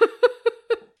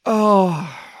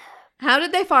 Oh. How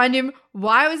did they find him?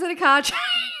 Why was it a car chase?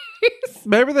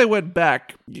 Maybe they went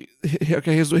back.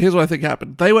 Okay, here's what I think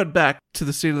happened. They went back to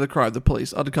the scene of the crime, the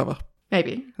police, undercover.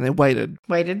 Maybe. And they waited.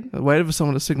 Waited. They waited for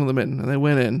someone to signal them in. And they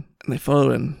went in. And they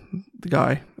followed in the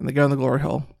guy. And they go in the glory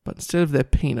hole. But instead of their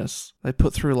penis, they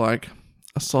put through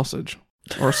a sausage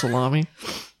or a salami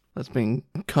that's being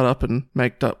cut up and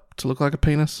made up to look like a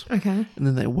penis. Okay. And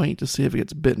then they wait to see if it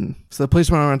gets bitten. So the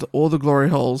police went around to all the glory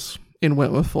holes in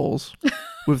Wentworth Falls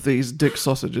with these dick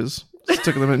sausages,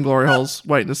 sticking them in glory holes,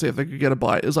 waiting to see if they could get a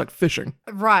bite. It was like fishing.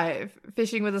 Right.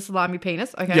 Fishing with a salami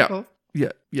penis. Okay, Yeah. cool.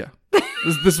 Yeah.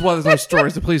 This is why there's no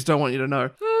stories. The police don't want you to know.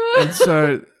 And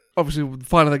so, obviously,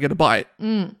 finally they get a bite.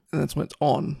 And that's when it's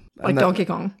on. Like Donkey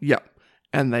Kong. Yeah.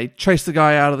 And they chase the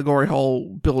guy out of the glory hole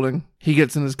building. He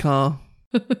gets in his car.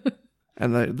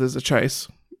 And there's a chase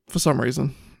for some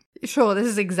reason. Sure, this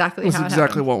is exactly That's how it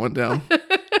exactly happened. what went down.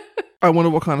 I wonder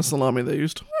what kind of salami they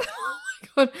used.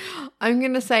 God, I'm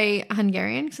going to say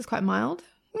Hungarian because it's quite mild.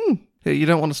 Yeah, you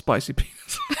don't want a spicy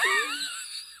penis.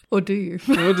 Or do you?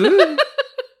 Oh, do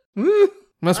you?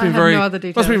 Must I be have very no other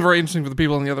details. must be very interesting for the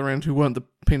people on the other end who weren't the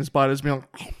penis biters being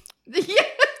like, Yeah.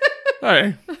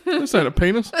 hey, this ain't a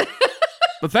penis.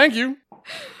 But thank you.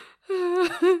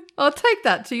 I'll take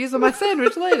that to use on my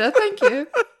sandwich later. Thank you.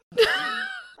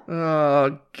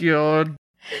 Oh, God.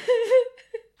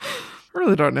 I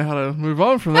really don't know how to move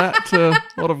on from that to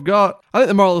what I've got. I think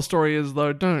the moral of the story is,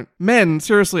 though, don't. Men,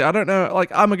 seriously, I don't know.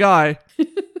 Like, I'm a guy.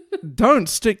 Don't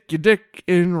stick your dick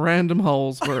in random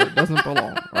holes where it doesn't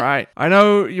belong, right? I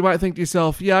know you might think to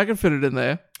yourself, yeah, I can fit it in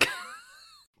there.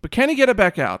 But can he get it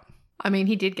back out? I mean,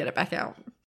 he did get it back out.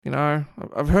 You know,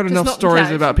 I've heard Just enough not stories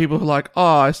intact. about people who are like,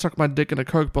 oh, I stuck my dick in a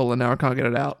Coke bottle and now I can't get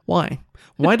it out. Why?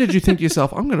 Why did you think to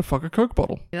yourself, I'm going to fuck a Coke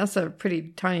bottle? That's a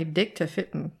pretty tiny dick to fit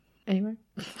in. Anyway.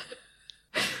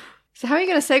 So how are you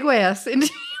going to segue us into...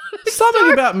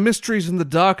 Something about mysteries in the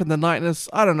dark and the nightness.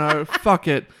 I don't know. Fuck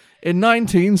it. In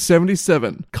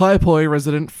 1977, Kaiapoi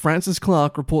resident Francis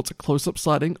Clark reports a close-up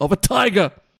sighting of a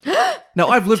tiger. Now,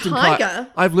 I've lived in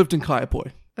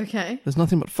Kaiapoi. Okay. There's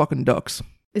nothing but fucking ducks.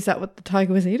 Is that what the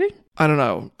tiger was eating? I don't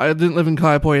know. I didn't live in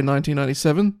Kaiapoi in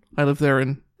 1997. I lived there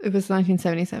in... It was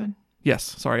 1977. Yes,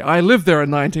 sorry. I lived there in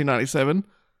 1997.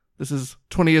 This is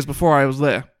 20 years before I was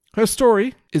there. Her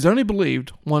story is only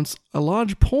believed once a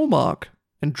large paw mark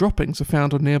and droppings are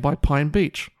found on nearby Pine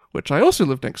Beach, which I also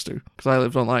lived next to, because I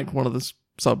lived on like one of the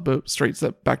suburb streets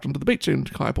that backed onto the beach in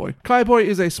Kaiapoi. Kaiapoi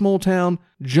is a small town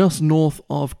just north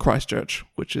of Christchurch,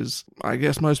 which is, I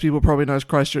guess most people probably knows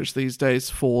Christchurch these days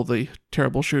for the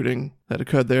terrible shooting that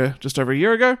occurred there just over a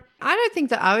year ago. I don't think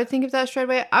that I would think of that straight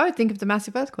away. I would think of the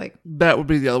massive earthquake. That would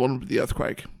be the other one, would be the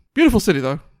earthquake. Beautiful city,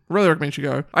 though. Really recommend you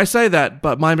go. I say that,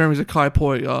 but my memories of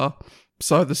Kaiapoi are...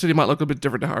 So the city might look a bit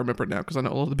different to how I remember it now, because I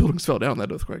know a lot of the buildings fell down in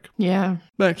that earthquake. Yeah.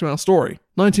 Back to our story.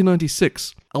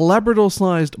 1996. A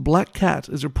Labrador-sized black cat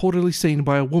is reportedly seen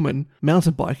by a woman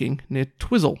mountain biking near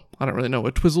Twizzle. I don't really know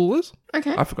where Twizzle is.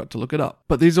 Okay. I forgot to look it up.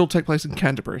 But these all take place in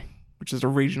Canterbury, which is a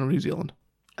region of New Zealand.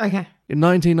 Okay. In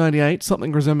 1998,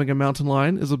 something resembling a mountain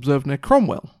lion is observed near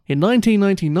Cromwell. In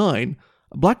 1999,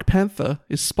 a black panther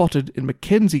is spotted in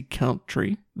Mackenzie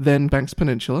Country, then Banks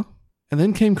Peninsula. And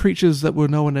then came creatures that were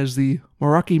known as the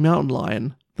Meraki Mountain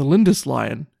Lion, the Lindis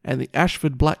Lion, and the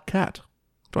Ashford Black Cat.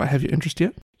 Do I have your interest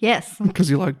yet? Yes. Because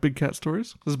you like big cat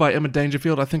stories. This is by Emma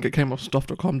Dangerfield. I think it came off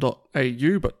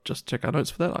stuff.com.au, but just check our notes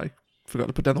for that. I forgot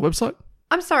to put down the website.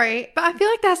 I'm sorry, but I feel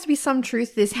like there has to be some truth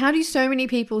to this. How do so many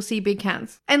people see big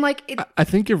cats? And like... I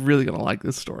think you're really going to like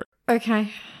this story.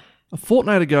 Okay. A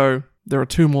fortnight ago, there are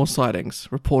 2 more sightings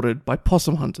reported by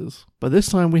possum hunters. But this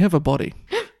time we have a body.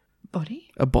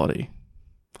 Body? A body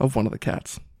of one of the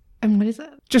cats. And what is it?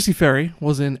 Jesse Ferry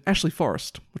was in Ashley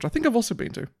Forest, which I think I've also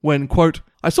been to, when, quote,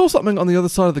 I saw something on the other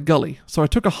side of the gully, so I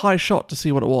took a high shot to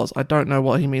see what it was. I don't know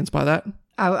what he means by that.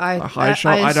 I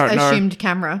don't know. assumed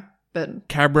camera, but...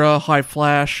 Cabra, high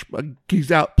flash,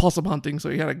 he's out possum hunting,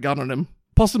 so he had a gun on him.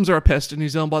 Possums are a pest in New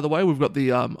Zealand, by the way. We've got the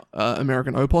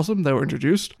American opossum. They were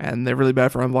introduced, and they're really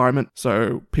bad for our environment,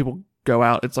 so people go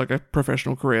out. It's like a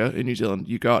professional career in New Zealand.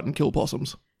 You go out and kill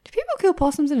possums. Do people kill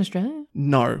possums in Australia?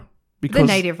 No. Because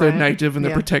They're native, right? They're native and they're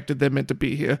Yeah. protected. They're meant to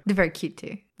be here. They're very cute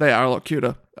too. They are a lot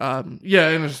cuter. In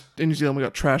New Zealand we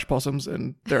got trash possums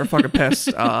and they're a fucking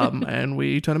pest. And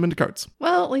we turn them into coats.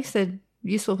 Well, at least they're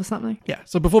useful for something. Yeah.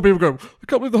 So before people go, I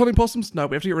can't believe the hunting possums. No,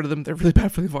 we have to get rid of them. They're really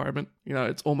bad for the environment. You know,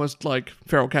 it's almost like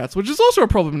feral cats, which is also a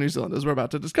problem in New Zealand, as we're about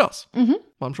to discuss. Mm-hmm.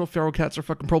 Well, I'm sure feral cats are a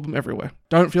fucking problem everywhere.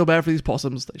 Don't feel bad for these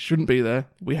possums. They shouldn't be there.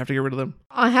 We have to get rid of them.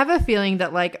 I have a feeling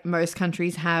that like most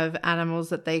countries have animals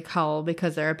that they cull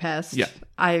because they're a pest. Yeah.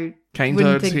 I Cane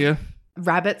wouldn't toads think- here.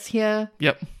 Rabbits here.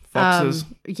 Yep. Foxes.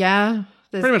 Yeah.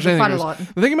 There's, Pretty much there's anything quite a goes.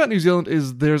 lot. The thing about New Zealand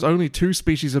is there's only 2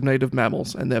 species of native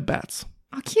mammals, and they're bats.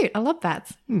 Oh, cute. I love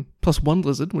bats. Plus 1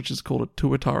 lizard, which is called a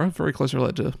tuatara, very closely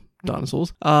related to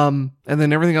dinosaurs. And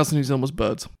then everything else in New Zealand was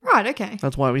birds. Right, okay.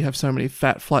 That's why we have so many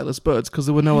fat, flightless birds, because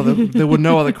there were no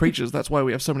other creatures. That's why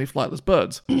we have so many flightless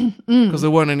birds, because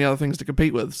there weren't any other things to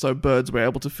compete with. So birds were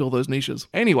able to fill those niches.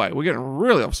 Anyway, we're getting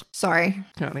really off Sorry.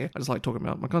 count here. I just like talking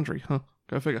about my country, huh?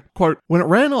 Go figure. Quote, when it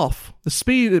ran off, the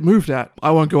speed it moved at,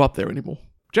 I won't go up there anymore.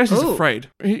 Jesse's Ooh. afraid.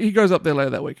 He goes up there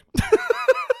later that week.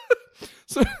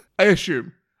 So I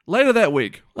assume later that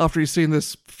week, after he's seen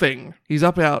this thing, he's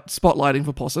up out spotlighting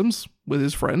for possums with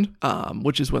his friend,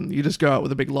 which is when you just go out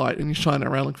with a big light and you shine it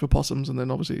around looking for possums, and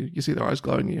then obviously you see their eyes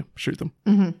glowing and you shoot them.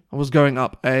 Mm-hmm. I was going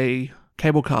up a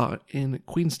cable car in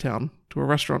Queenstown to a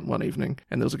restaurant one evening,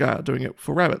 and there was a guy out doing it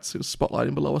for rabbits. He was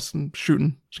spotlighting below us and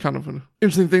shooting. It's kind of an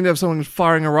interesting thing to have someone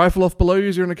firing a rifle off below you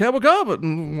as you're in a cable car, but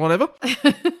whatever.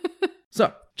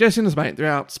 So, Jesse and his mate, they're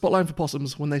out spotlighting for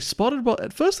possums when they spotted what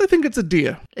at first they think it's a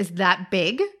deer. Is that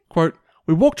big? Quote,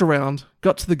 we walked around,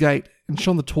 got to the gate, and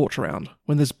shone the torch around,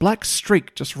 when this black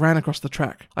streak just ran across the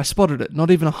track. I spotted it, not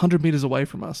even 100 meters away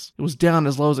from us. It was down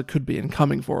as low as it could be and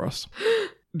coming for us.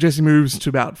 Jesse moves to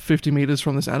about 50 meters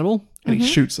from this animal, and he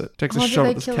shoots it. Takes a shot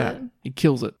at this cat. He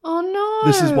kills it. Oh no!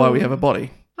 This is why we have a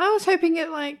body. I was hoping it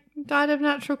died of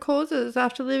natural causes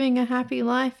after living a happy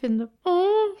life in the...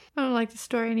 Oh, I don't like the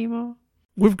story anymore.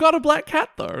 We've got a black cat,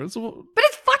 though. But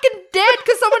it's fucking dead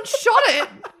because someone shot it!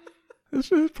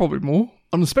 There's probably more.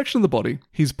 On inspection of the body,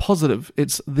 he's positive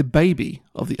it's the baby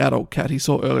of the adult cat he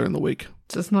saw earlier in the week.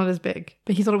 So it's not as big.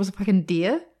 But he thought it was a fucking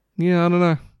deer? Yeah, I don't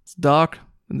know. It's dark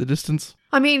in the distance.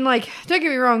 I mean, don't get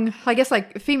me wrong. I guess,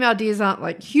 female deers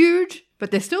aren't, huge,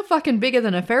 but they're still fucking bigger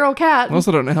than a feral cat. I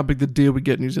also don't know how big the deer we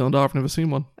get in New Zealand are. I've never seen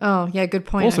one. Oh, yeah, good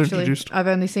point, also actually. Introduced. I've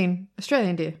only seen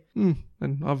Australian deer.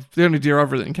 And the only deer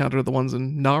I've really encountered are the ones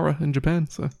in Nara in Japan,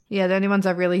 so... Yeah, the only ones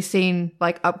I've really seen,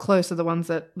 up close are the ones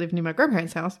that live near my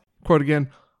grandparents' house. Quote again,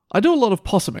 I do a lot of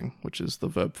possuming, which is the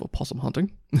verb for possum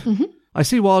hunting. I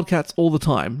see wildcats all the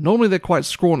time. Normally they're quite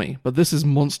scrawny, but this is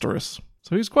monstrous.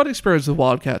 So he's quite experienced with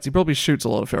wildcats. He probably shoots a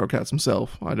lot of feral cats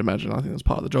himself, I'd imagine. I think that's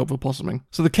part of the job for possuming.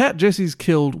 So the cat Jesse's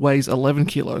killed weighs 11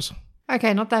 kilos.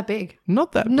 Okay, not that big.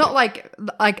 Not that big. Not like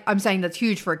I'm saying that's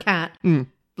huge for a cat.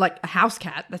 Like a house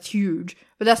cat, that's huge.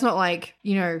 But that's not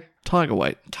tiger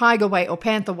weight. Tiger weight or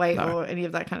panther weight or any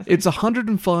of that kind of thing. It's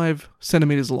 105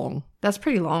 centimeters long. That's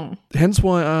pretty long. Hence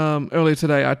why earlier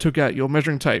today I took out your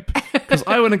measuring tape because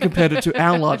I went and compared it to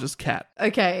our largest cat.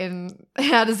 Okay, and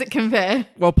how does it compare?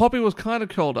 Well, Poppy was kind of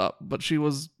curled up, but she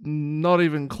was not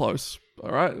even close.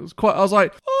 All right, it was quite. I was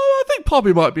like, I think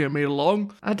Poppy might be a meter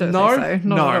long. I don't think so.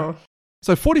 Not at all.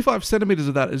 So 45 centimeters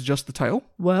of that is just the tail.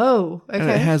 Whoa. Okay. And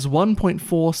it has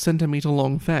 1.4 centimeter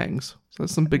long fangs. So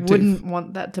that's some big teeth. Wouldn't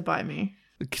want that to bite me.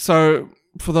 So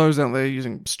for those out there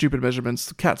using stupid measurements,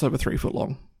 the cat's over 3 foot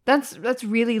long. That's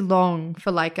really long for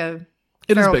a It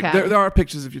is feral big. cat. There are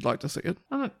pictures if you'd like to see it.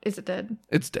 Is it dead?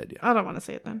 It's dead, yeah. I don't want to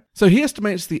see it then. So he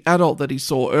estimates the adult that he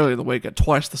saw earlier in the week at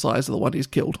twice the size of the one he's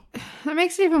killed. That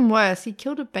makes it even worse. He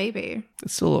killed a baby.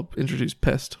 It's still an introduced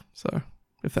pest, so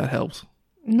if that helps.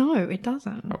 No, it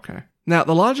doesn't. Okay. Now,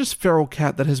 the largest feral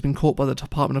cat that has been caught by the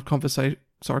Department of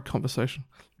Conservation.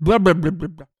 Blah, blah, blah, blah,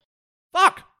 blah.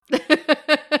 Fuck!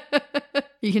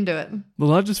 You can do it. The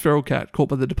largest feral cat caught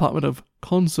by the Department of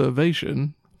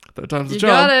Conservation, third time's the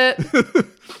charm. Got it.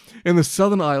 In the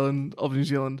southern island of New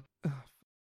Zealand.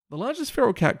 The largest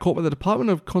feral cat caught by the Department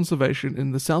of Conservation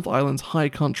in the South Island's high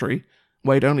country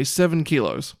weighed only 7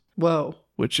 kilos. Whoa.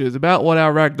 Which is about what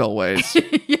our ragdoll weighs.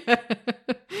 Yeah.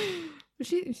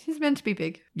 She's meant to be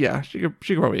big. Yeah, she could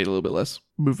probably eat a little bit less,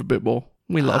 move a bit more.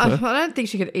 We love her. I don't think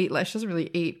she could eat less. She doesn't really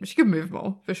eat. She could move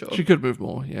more, for sure. She could move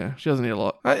more, yeah. She doesn't eat a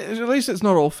lot. At least it's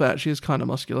not all fat. She is kind of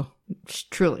muscular.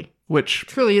 Truly. Which...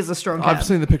 Truly is a strong cat. I've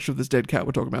seen the picture of this dead cat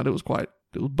we're talking about. It was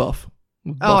buff.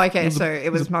 Oh, okay.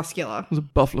 It was muscular. It was a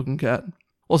buff-looking cat.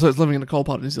 Also, it's living in a cold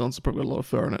part of New Zealand, so it's probably got a lot of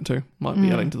fur in it too. Might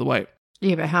be adding to the weight.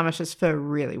 Yeah, but how much does fur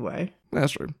really weigh?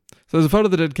 That's true. So there's a photo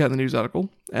of the dead cat in the news article,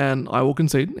 and I will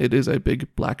concede it is a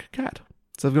big black cat.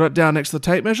 So they've got it down next to the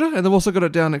tape measure, and they've also got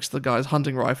it down next to the guy's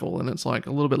hunting rifle, and it's a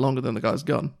little bit longer than the guy's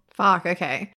gun. Fuck,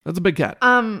 okay. That's a big cat.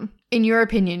 In your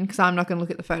opinion, because I'm not going to look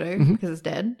at the photo because it's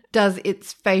dead, does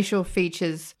its facial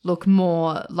features look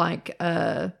more like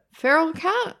a feral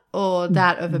cat or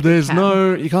that of a big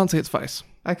cat? You can't see its face.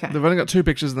 Okay. They've only got 2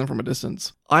 pictures of them from a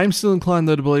distance. I'm still inclined,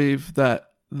 though, to believe that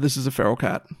this is a feral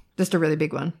cat. Just a really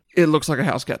big one. It looks like a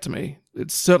house cat to me.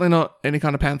 It's certainly not any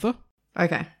kind of panther.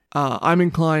 Okay. I'm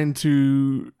inclined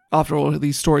to, after all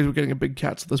these stories we're getting of big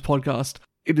cats of this podcast,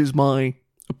 it is my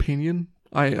opinion,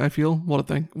 I feel,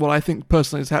 what I think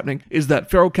personally is happening is that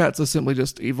feral cats are simply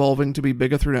just evolving to be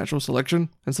bigger through natural selection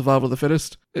and survival of the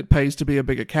fittest. It pays to be a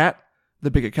bigger cat.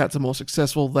 The bigger cats are more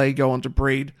successful. They go on to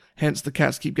breed. Hence, the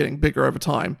cats keep getting bigger over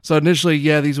time. So initially,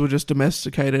 these were just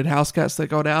domesticated house cats that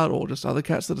got out or just other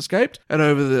cats that escaped. And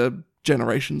over the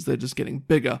generations, they're just getting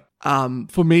bigger.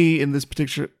 For me, in this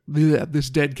this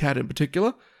dead cat in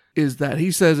particular, is that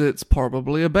he says it's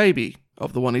probably a baby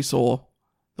of the one he saw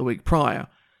the week prior.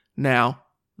 Now,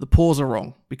 the paws are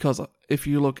wrong, because if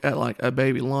you look at a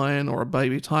baby lion or a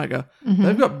baby tiger,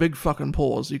 they've got big fucking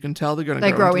paws. You can tell they're going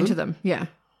to grow into them. Yeah.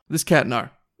 This cat, no.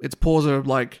 Its paws are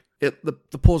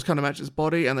the paws kind of match its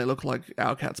body, and they look like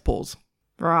our cat's paws.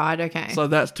 Right, okay. So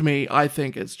that's, to me, I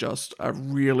think it's just a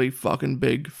really fucking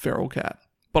big feral cat.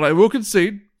 But I will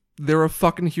concede, there are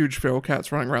fucking huge feral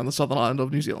cats running around the southern island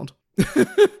of New Zealand.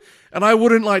 And I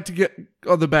wouldn't like to get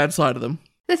on the bad side of them.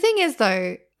 The thing is,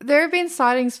 though, there have been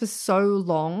sightings for so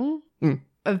long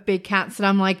of big cats that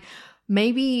I'm like,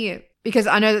 maybe... Because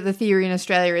I know that the theory in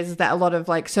Australia is that a lot of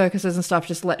like circuses and stuff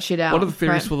just let shit out. One of the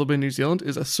theories for them in New Zealand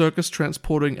is a circus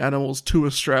transporting animals to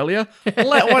Australia.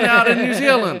 Let one out in New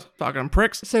Zealand. Fucking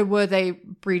pricks. So were they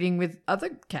breeding with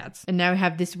other cats and now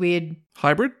have this weird...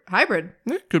 Hybrid?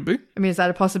 Yeah, could be. I mean, is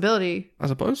that a possibility? I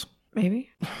suppose.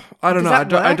 Maybe. I don't know.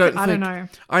 I don't know.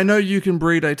 I know you can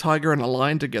breed a tiger and a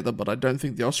lion together, but I don't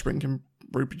think the offspring can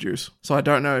reproduce. So I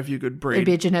don't know if you could breed It'd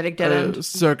be a genetic dead end. A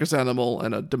circus animal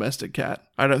and a domestic cat.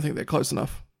 I don't think they're close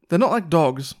enough. They're not like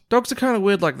dogs. Dogs are kind of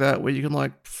weird like that, where you can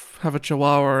like have a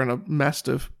chihuahua and a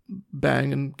mastiff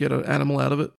bang and get an animal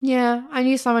out of it. Yeah, I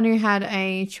knew someone who had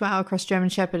a chihuahua cross German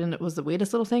shepherd and it was the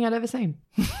weirdest little thing I'd ever seen.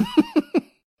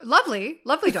 Lovely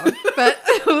dog, but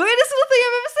weirdest little thing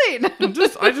I've ever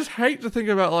seen. I just hate to think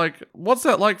about, like, what's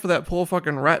that like for that poor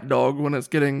fucking rat dog when it's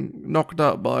getting knocked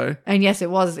up by... And yes, it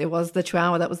was the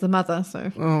chihuahua that was the mother,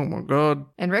 so... Oh my god.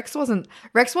 And Rex wasn't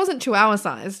chihuahua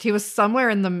sized. He was somewhere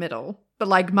in the middle, but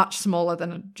like much smaller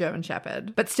than a German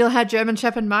shepherd, but still had German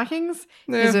shepherd markings.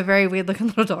 Yeah. He's a very weird looking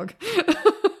little dog. I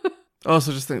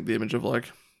also just think the image of, like,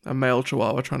 a male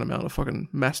chihuahua trying to mount a fucking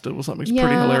mastiff or something is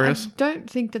pretty hilarious. I don't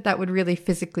think that would really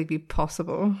physically be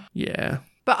possible. Yeah.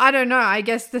 But I don't know. I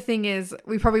guess the thing is,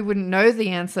 we probably wouldn't know the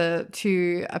answer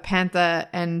to a panther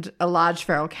and a large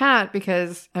feral cat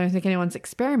because I don't think anyone's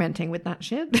experimenting with that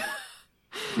shit.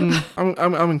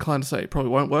 I'm inclined to say it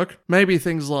probably won't work. Maybe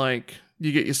things like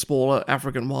you get your smaller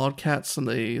African wildcats, and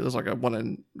there's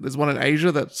one in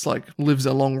Asia that's like lives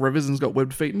along rivers and's got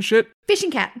webbed feet and shit.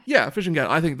 Fishing cat. Yeah, fishing cat.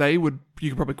 I think you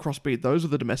could probably crossbreed those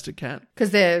with a domestic cat.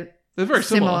 Because they're very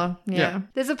similar. Yeah.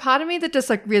 There's a part of me that just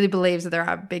like really believes that there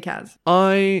are big cats.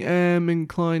 I am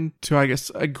inclined to, I guess,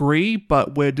 agree,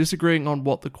 but we're disagreeing on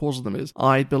what the cause of them is.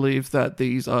 I believe that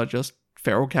these are just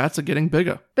feral cats are getting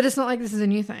bigger. But it's not like this is a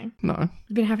new thing. No.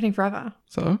 It's been happening forever.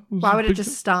 So? Why would it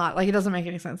just start? Like, it doesn't make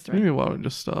any sense to me. Maybe why would it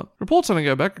just start? Reports only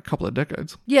go back a couple of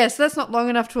decades. Yeah, so that's not long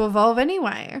enough to evolve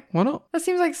anyway. Why not? That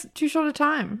seems like too short a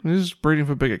time. They're just breeding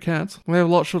for bigger cats. They have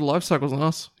a lot shorter life cycles than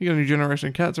us. You get a new generation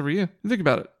of cats every year. You think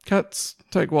about it. Cats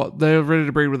take what? They're ready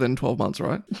to breed within 12 months,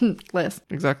 right? Less.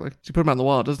 Exactly. So you put them out in the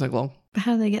wild, it doesn't take long. But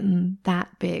how are they getting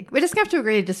that big? We're just going to have to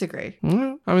agree to disagree.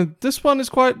 Yeah. I mean, this one is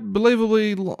quite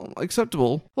believably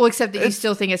acceptable. Well, except that you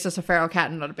still think it's just a feral cat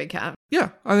and not a big cat. Yeah,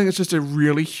 I think it's just a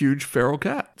really huge feral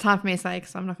cat. It's hard for me to say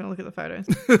because I'm not going to look at the photos.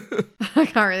 I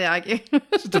can't really argue.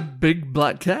 It's just a big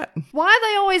black cat. Why are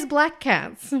they always black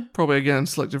cats? Probably, again,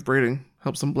 selective breeding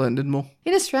helps them blend in more.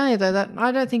 In Australia, though,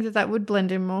 I don't think that would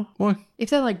blend in more. Why? If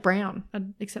they're like brown,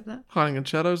 I'd accept that. Hiding in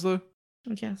shadows, though?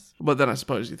 I guess. But then I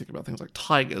suppose you think about things like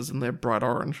tigers and they're bright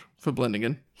orange for blending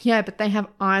in. Yeah, but they have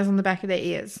eyes on the back of their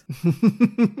ears.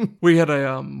 We had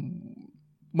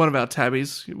one of our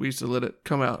tabbies, we used to let it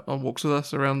come out on walks with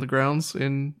us around the grounds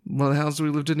in one of the houses we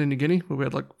lived in New Guinea, where we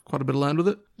had like quite a bit of land with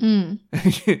it. Mm.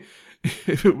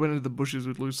 If it went into the bushes,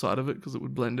 we'd lose sight of it because it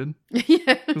would blend in.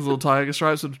 Yeah. His little tiger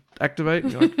stripes would activate.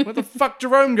 And you're like, where the fuck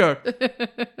Jerome go?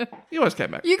 He always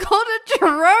came back. You called it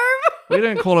Jerome? We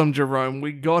didn't call him Jerome.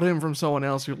 We got him from someone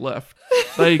else who left.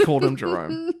 They called him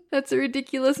Jerome. That's a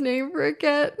ridiculous name for a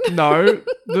cat. No,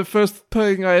 the first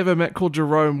thing I ever met called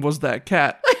Jerome was that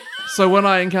cat. So when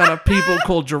I encounter people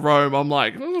called Jerome, I'm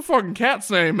like, what's the fucking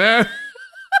cat's name, man?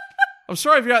 I'm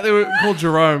sorry if you're out there called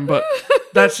Jerome, but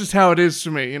that's just how it is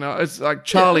for me, you know. It's like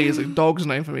Charlie is a dog's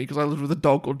name for me because I lived with a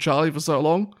dog called Charlie for so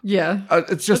long. Yeah.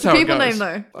 It's just how it goes. It's a people name,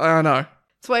 though. I know.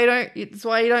 It's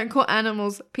why you don't call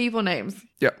animals people names.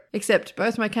 Yep. Except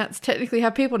both my cats technically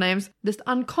have people names, just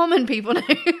uncommon people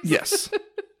names. Yes.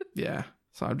 Yeah.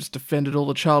 So I've just defended all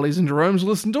the Charlies and Jeromes who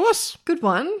listen to us. Good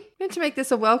one. Meant to make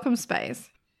this a welcome space.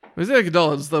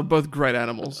 $0, they're both great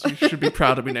animals. You should be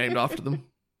proud to be named after them.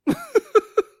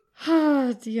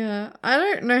 Oh dear. I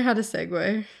don't know how to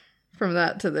segue from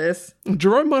that to this.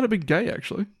 Jerome might have been gay,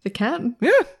 actually. The cat? Yeah.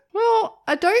 Well,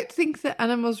 I don't think that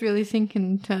animals really think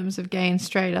in terms of gay and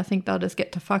straight. I think they'll just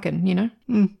get to fucking, you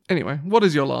know? Anyway, what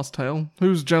is your last tale?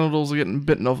 Whose genitals are getting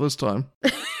bitten off this time?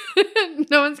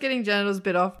 No one's getting genitals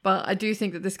bit off, but I do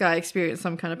think that this guy experienced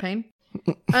some kind of pain.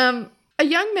 A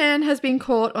young man has been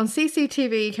caught on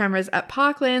CCTV cameras at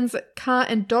Parkland's car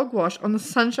and dog wash on the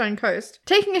Sunshine Coast,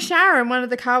 taking a shower in one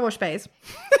of the car wash bays.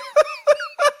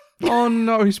 Oh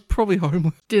no, he's probably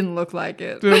homeless. Didn't look like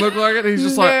it. Didn't look like it? He's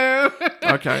just no. like,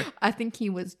 okay. I think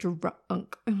he was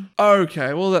drunk.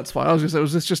 Okay, well that's fine. I was going to say,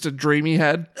 was this just a dream he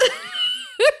had?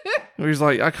 He's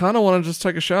like, I kind of want to just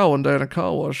take a shower one day in a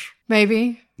car wash.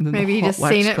 Maybe. And then Maybe the he hot just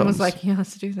wax seen it and was comes. like, yeah,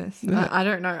 let's do this. Yeah. I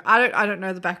don't know. I don't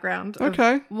know the background of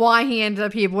Okay. why he ended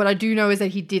up here, but what I do know is that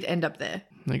he did end up there.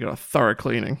 They got a thorough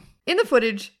cleaning. In the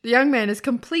footage, the young man is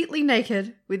completely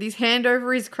naked with his hand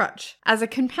over his crutch as a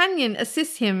companion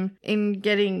assists him in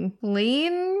getting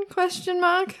clean, ?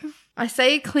 I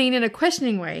say clean in a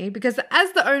questioning way because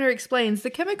as the owner explains, the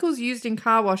chemicals used in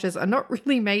car washes are not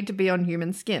really made to be on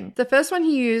human skin. The first one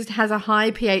he used has a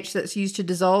high pH that's used to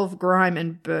dissolve grime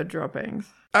and bird droppings.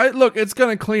 Look, it's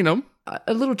going to clean them.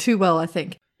 A little too well, I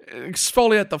think.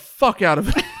 Exfoliate the fuck out of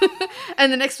it.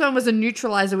 And the next one was a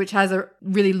neutralizer, which has a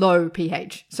really low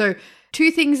pH. So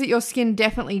 2 things that your skin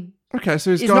definitely... Okay,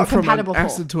 so he's Is gone not from an compatible for.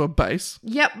 acid to a base.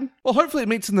 Yep. Well, hopefully it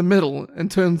meets in the middle and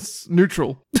turns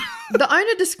neutral. The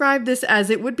owner described this as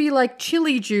it would be like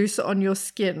chili juice on your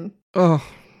skin. Oh,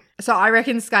 So I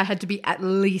reckon this guy had to be at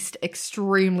least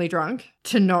extremely drunk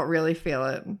to not really feel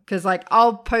it. Because, like,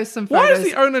 I'll post some why photos.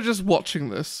 is the owner just watching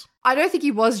this? I don't think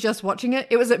he was just watching it.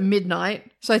 It was at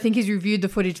midnight. So I think he's reviewed the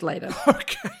footage later.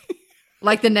 Okay.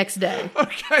 Like the next day.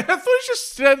 Okay, I thought he was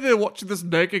just standing there watching this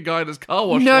naked guy in his car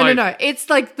wash. No. It's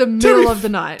like the middle of the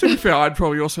night. To be fair, I'd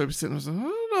probably also be sitting there, I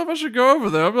don't know if I should go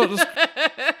over there. I'm not just...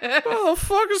 what the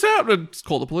fuck is happening? Just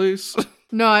call the police.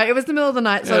 No, it was the middle of the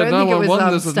night, so I don't think it was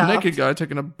 911, there's a staffed. naked guy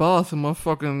taking a bath in my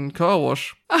fucking car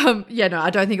wash. Yeah, no,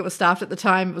 I don't think it was staffed at the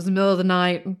time. It was the middle of the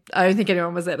night. I don't think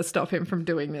anyone was there to stop him from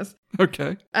doing this.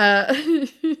 Okay.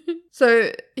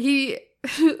 So he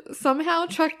somehow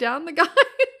tracked down the guy.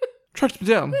 Tracked me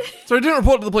down. So he didn't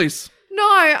report to the police. No,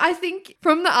 I think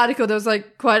from the article there was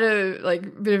like quite a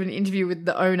bit of an interview with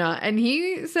the owner, and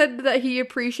he said that he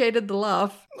appreciated the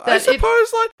laugh. I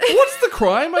suppose, what's the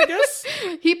crime, I guess?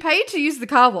 He paid to use the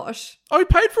car wash. Oh, he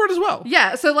paid for it as well?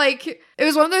 Yeah, so it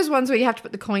was one of those ones where you have to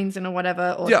put the coins in or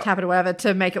whatever, or tap it or whatever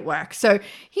to make it work. So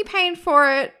he paid for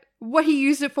it. What he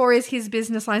used it for is his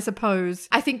business, I suppose.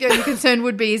 I think the only concern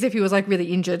would be is if he was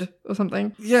really injured or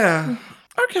something. Yeah.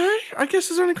 Okay, I guess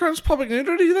there's only crimes public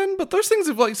nudity then, but those things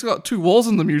have got 2 walls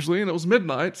in them usually, and it was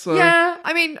midnight, so... Yeah,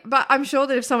 I mean, but I'm sure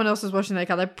that if someone else was washing their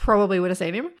car, they probably would have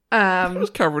seen him. He was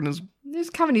covering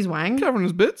his wang. covering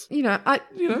his bits. Yeah.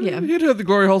 He'd heard the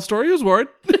glory hole story, he was worried.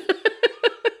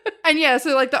 And yeah,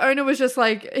 so the owner was just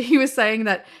he was saying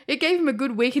that it gave him a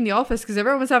good week in the office because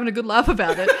everyone was having a good laugh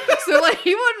about it. So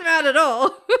he wasn't mad at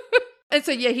all. And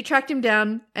so yeah, he tracked him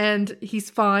down and he's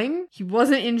fine. He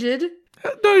wasn't injured.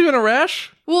 Not even a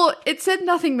rash. Well, it said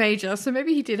nothing major, so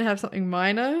maybe he did have something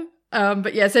minor.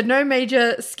 But yeah, it said no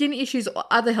major skin issues or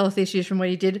other health issues from what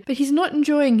he did, but he's not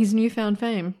enjoying his newfound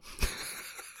fame.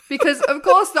 Because, of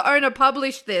course, the owner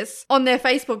published this on their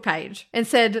Facebook page and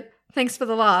said, thanks for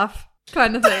the laugh,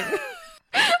 kind of thing.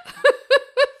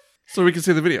 So we can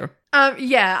see the video.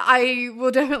 Yeah, I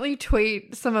will definitely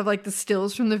tweet some of the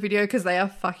stills from the video because they are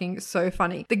fucking so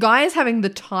funny. The guy is having the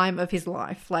time of his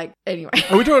life. Anyway.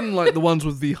 Are we talking the ones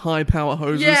with the high power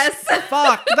hoses? Yes.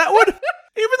 Fuck, that would...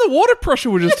 Even the water pressure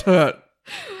would just hurt.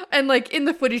 And in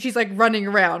the footage, he's running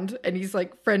around and his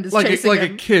friend is Like chasing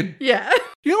him. a kid. Yeah.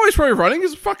 You know why he's probably running?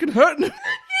 He's fucking hurting him.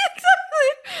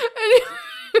 Exactly.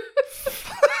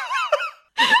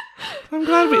 I'm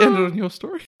glad we ended on your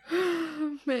story.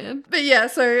 Man. But yeah,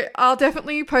 so I'll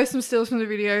definitely post some stills from the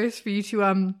videos for you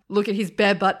to look at his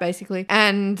bare butt basically.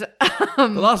 And the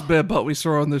last bare butt we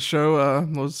saw on this show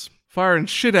was firing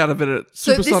shit out of it at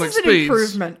supersonic so this is an speeds.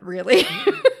 improvement, really.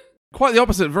 Quite the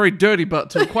opposite, very dirty butt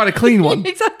to quite a clean one.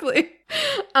 Exactly.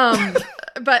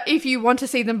 But if you want to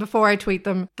see them before I tweet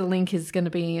them, the link is going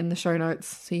to be in the show notes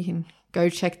so you can go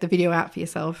check the video out for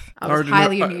yourself. I was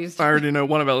highly amused. I already know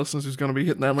one of our listeners who's going to be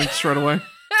hitting that link straight away.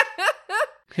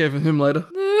 Hear from him later.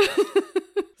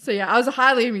 So yeah, I was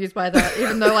highly amused by that,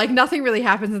 even though nothing really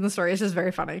happens in the story. It's just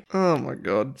very funny. Oh my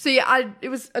god. So yeah, it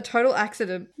was a total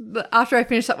accident. But after I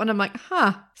finished that one, I'm like, there's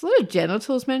a lot of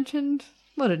genitals mentioned,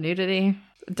 a lot of nudity.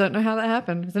 I don't know how that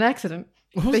happened. It was an accident.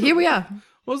 But here we are.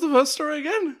 What was the first story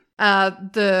again?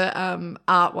 The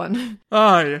art one.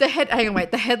 Oh yeah.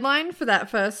 The headline for that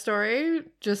first story,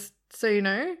 just so you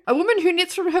know. A woman who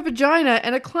knits from her vagina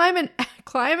and a climate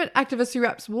activist who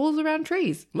wraps walls around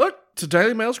trees. Look, to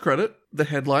Daily Mail's credit, the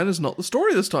headline is not the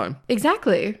story this time.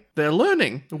 Exactly. They're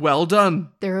learning. Well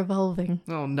done. They're evolving.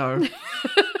 Oh no.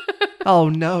 Oh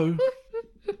no.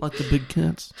 Like the big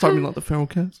cats. Something like the feral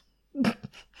cats.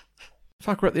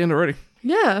 Fuck, we're at the end already.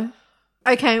 Yeah.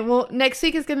 Okay, well, next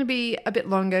week is going to be a bit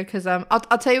longer because I'll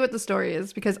tell you what the story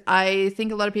is because I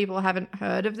think a lot of people haven't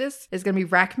heard of this. It's going to be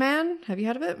Rackman. Have you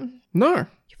heard of it? No.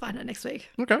 You find out next week.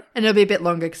 Okay. And it'll be a bit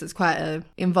longer because it's quite a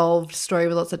involved story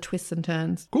with lots of twists and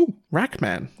turns. Cool.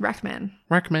 Rackman.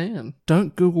 Rackman.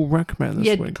 Don't Google Rackman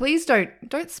this week. Please don't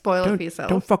spoil it for yourself.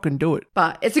 Don't fucking do it.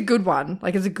 But it's a good one.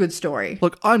 Like, it's a good story.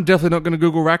 Look, I'm definitely not going to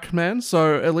Google Rackman,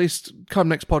 so at least come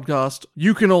next podcast,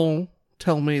 you can all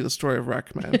tell me the story of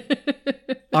Rackman.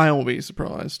 I will be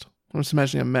surprised. I'm just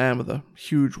imagining a man with a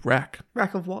huge rack.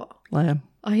 Rack of what? Lamb.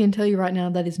 I can tell you right now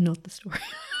that is not the story.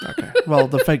 Okay. Well,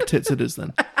 the fake tits it is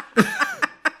then.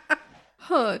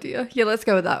 Oh, dear. Yeah, let's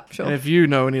go with that. Sure. And if you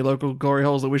know any local glory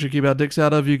holes that we should keep our dicks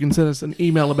out of, you can send us an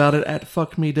email about it at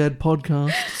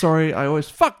fuckmedeadpodcast. Sorry, I always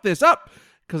fuck this up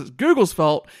because it's Google's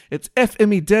fault. It's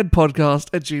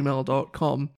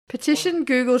fmedeadpodcast@gmail.com. Petition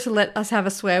Google to let us have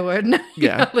a swear word in our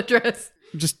email address.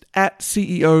 Just at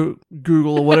CEO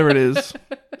Google or whatever it is.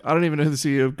 I don't even know who the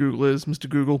CEO of Google is, Mr.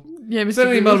 Google. Yeah, Mr. Send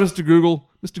an Google. email to Mr. Google,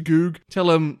 Mr. Goog.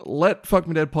 Tell him, let Fuck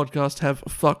Me Dead Podcast have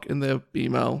fuck in their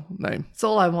email name. That's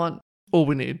all I want. All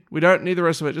we need. We don't need the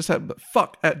rest of it. Just have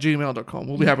fuck@gmail.com.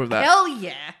 We'll be happy with that. Hell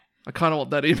yeah. I kind of want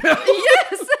that email.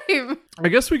 Yeah, same. I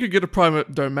guess we could get a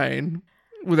private domain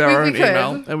with our own could.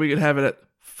 email and we could have it at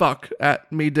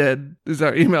fuck@medead is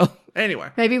our email.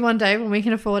 Anyway. Maybe one day when we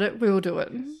can afford it, we will do it.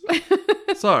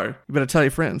 So, you better tell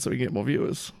your friends so we can get more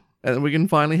viewers. And then we can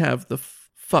finally have the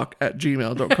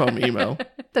fuck@gmail.com email.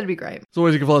 That'd be great. As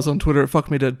always, you can follow us on Twitter at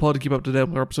fuckmedeadpod to keep up to date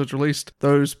when our episodes released.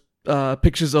 Those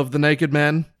pictures of the naked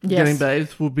man getting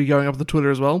bathed will be going up on the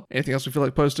Twitter as well. Anything else we feel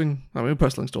like posting? I mean, we'll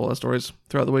post links to all our stories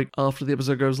throughout the week after the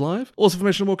episode goes live. Also,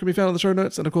 information more can be found in the show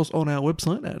notes and, of course, on our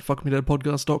website at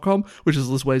fuckmedeadpodcast.com, which is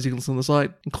the list of ways you can listen to the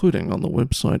site, including on the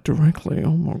website directly.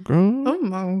 Oh my god. Oh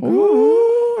my god.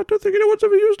 Oh, I don't think anyone's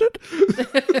ever used it.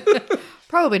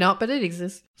 Probably not, but it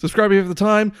exists. Subscribe if you have the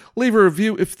time. Leave a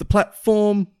review if the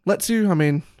platform lets you. I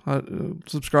mean,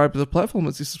 subscribe to the platform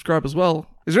lets you subscribe as well.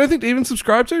 Is there anything to even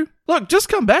subscribe to? Look, just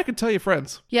come back and tell your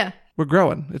friends. Yeah. We're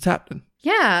growing. It's happening.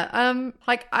 Yeah.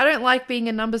 Like, I don't like being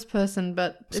a numbers person,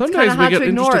 but it's Some kind days of we hard get to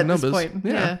ignore interesting at numbers. this point.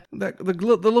 Yeah. The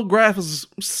little graph is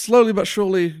slowly but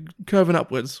surely curving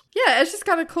upwards. Yeah, it's just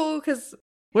kind of cool because...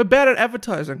 We're bad at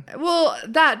advertising. Well,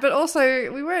 that, but also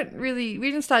we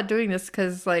didn't start doing this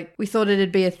because, like, we thought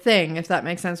it'd be a thing, if that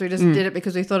makes sense. We just did it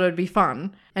because we thought it would be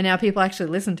fun. And now people actually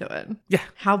listen to it. Yeah.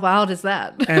 How wild is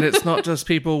that? And it's not just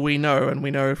people we know and we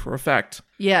know for a fact.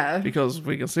 Yeah. Because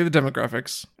we can see the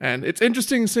demographics. And it's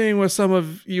interesting seeing where some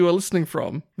of you are listening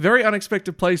from. Very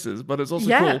unexpected places, but it's also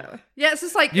cool. Yeah, it's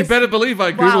just like... You better believe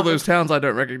I Google wild. those towns I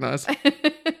don't recognize.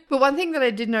 But one thing that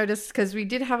I did notice, because we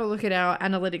did have a look at our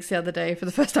analytics the other day for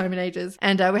the first time in ages,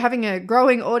 and we're having a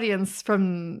growing audience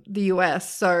from the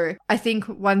US. So I think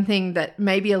one thing that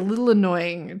may be a little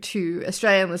annoying to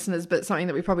Australian listeners, but something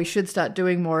that we probably should start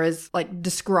doing more is like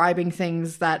describing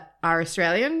things that are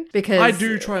Australian, because I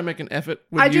do try and make an effort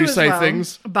when I do you as say well,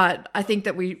 things. But I think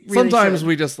that we really Sometimes should.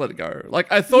 we just let it go.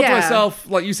 Like, I thought to Yeah. myself,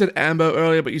 like you said Ambo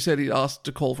earlier, but you said he asked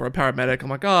to call for a paramedic. I'm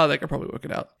like, they could probably work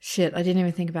it out. Shit, I didn't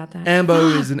even think about that. Ambo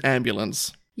is an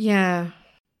ambulance. Yeah.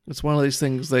 It's one of these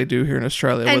things they do here in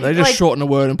Australia where And, they just like- shorten a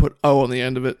word and put O on the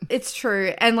end of it. It's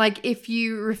true. And like if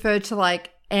you refer to like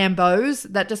ambos,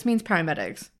 that just means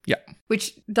paramedics. Yeah.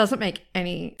 Which doesn't make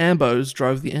any... Ambos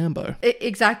drove the Ambo.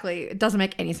 Exactly. It doesn't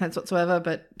make any sense whatsoever,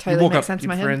 but You totally walk makes up sense to in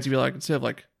my your friends, you'd be like, instead of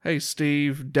like, hey,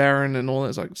 Steve, Darren, and all that,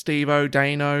 it's like Steve-O,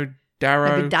 Dano, head.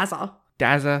 Darrow, Maybe Dazza.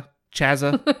 Dazza,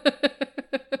 Chazza,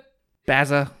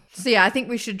 Bazza. So yeah, I think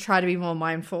we should try to be more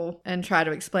mindful and try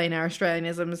to explain our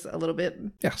Australianisms a little bit.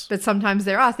 Yes. But sometimes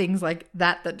there are things like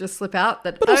that just slip out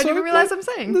that But I also, don't even realize like, I'm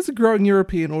saying. There's a growing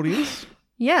European audience.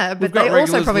 Yeah, We've but got they also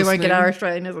regulars probably won't get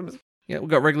listening. our Australianisms. Yeah, we've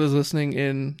got regulars listening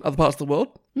in other parts of the world.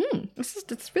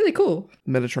 It's really cool.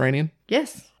 Mediterranean,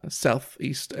 Yes.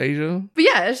 Southeast Asia. But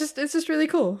yeah, it's just really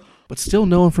cool. But still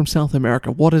no one from South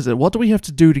America. What is it? What do we have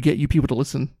to do to get you people to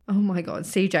listen? Oh my god,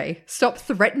 CJ, stop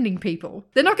threatening people.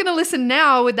 They're not going to listen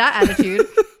now with that attitude.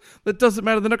 That doesn't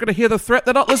matter. They're not going to hear the threat.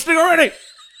 They're not listening already.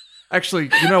 Actually,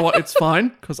 you know what? It's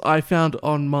fine because I found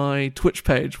on my Twitch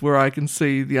page where I can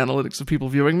see the analytics of people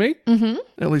viewing me. Mm-hmm.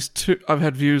 At least two. I've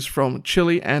had views from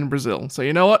Chile and Brazil. So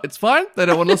you know what? It's fine. They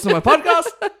don't want to listen to my podcast,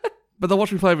 but they'll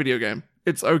watch me play a video game.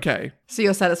 It's okay. So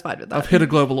you're satisfied with that? I've hit a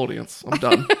global audience. I'm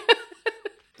done.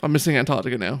 I'm missing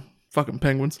Antarctica now. Fucking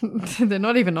penguins. They're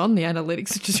not even on the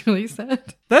analytics, which is really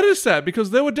sad. That is sad because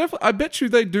there were definitely. I bet you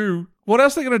they do. What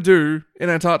else are they going to do in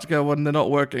Antarctica when they're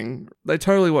not working? They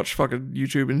totally watch fucking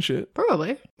YouTube and shit.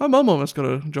 Probably. My mum almost got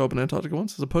a job in Antarctica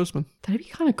once as a postman. That'd be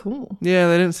kind of cool. Yeah,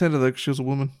 they didn't send her though because she was a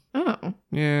woman. Oh,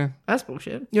 Yeah. that's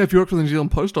bullshit. Yeah, if you work for the New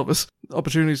Zealand Post Office,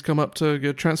 opportunities come up to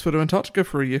get transferred to Antarctica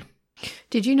for a year.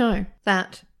 Did you know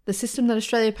that the system that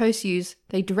Australia Post use,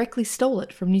 they directly stole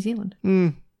it from New Zealand?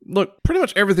 Look, pretty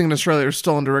much everything in Australia is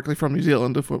stolen directly from New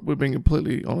Zealand, if we're being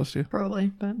completely honest here. Probably,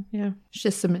 but yeah. It's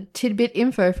just some tidbit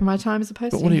info from my time as a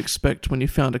posting. But what do you expect when you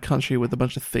found a country with a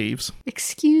bunch of thieves?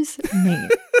 Excuse me.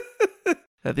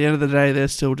 At the end of the day, they're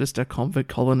still just a convict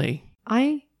colony.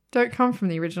 I don't come from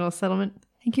the original settlement.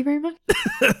 Thank you very much.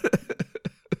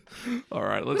 All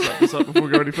right, let's wrap this up before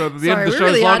we go any further. The end of the we show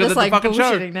is really longer are than just the fucking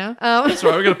show. now. That's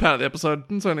right, we're going to pad out the episode.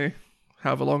 It's only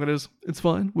however long it is. It's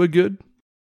fine. We're good.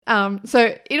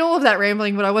 So in all of that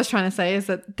rambling, what I was trying to say is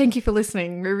that thank you for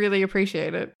listening. We really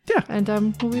appreciate it. Yeah. And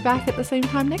we'll be back at the same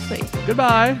time next week.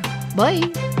 Goodbye.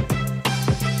 Bye.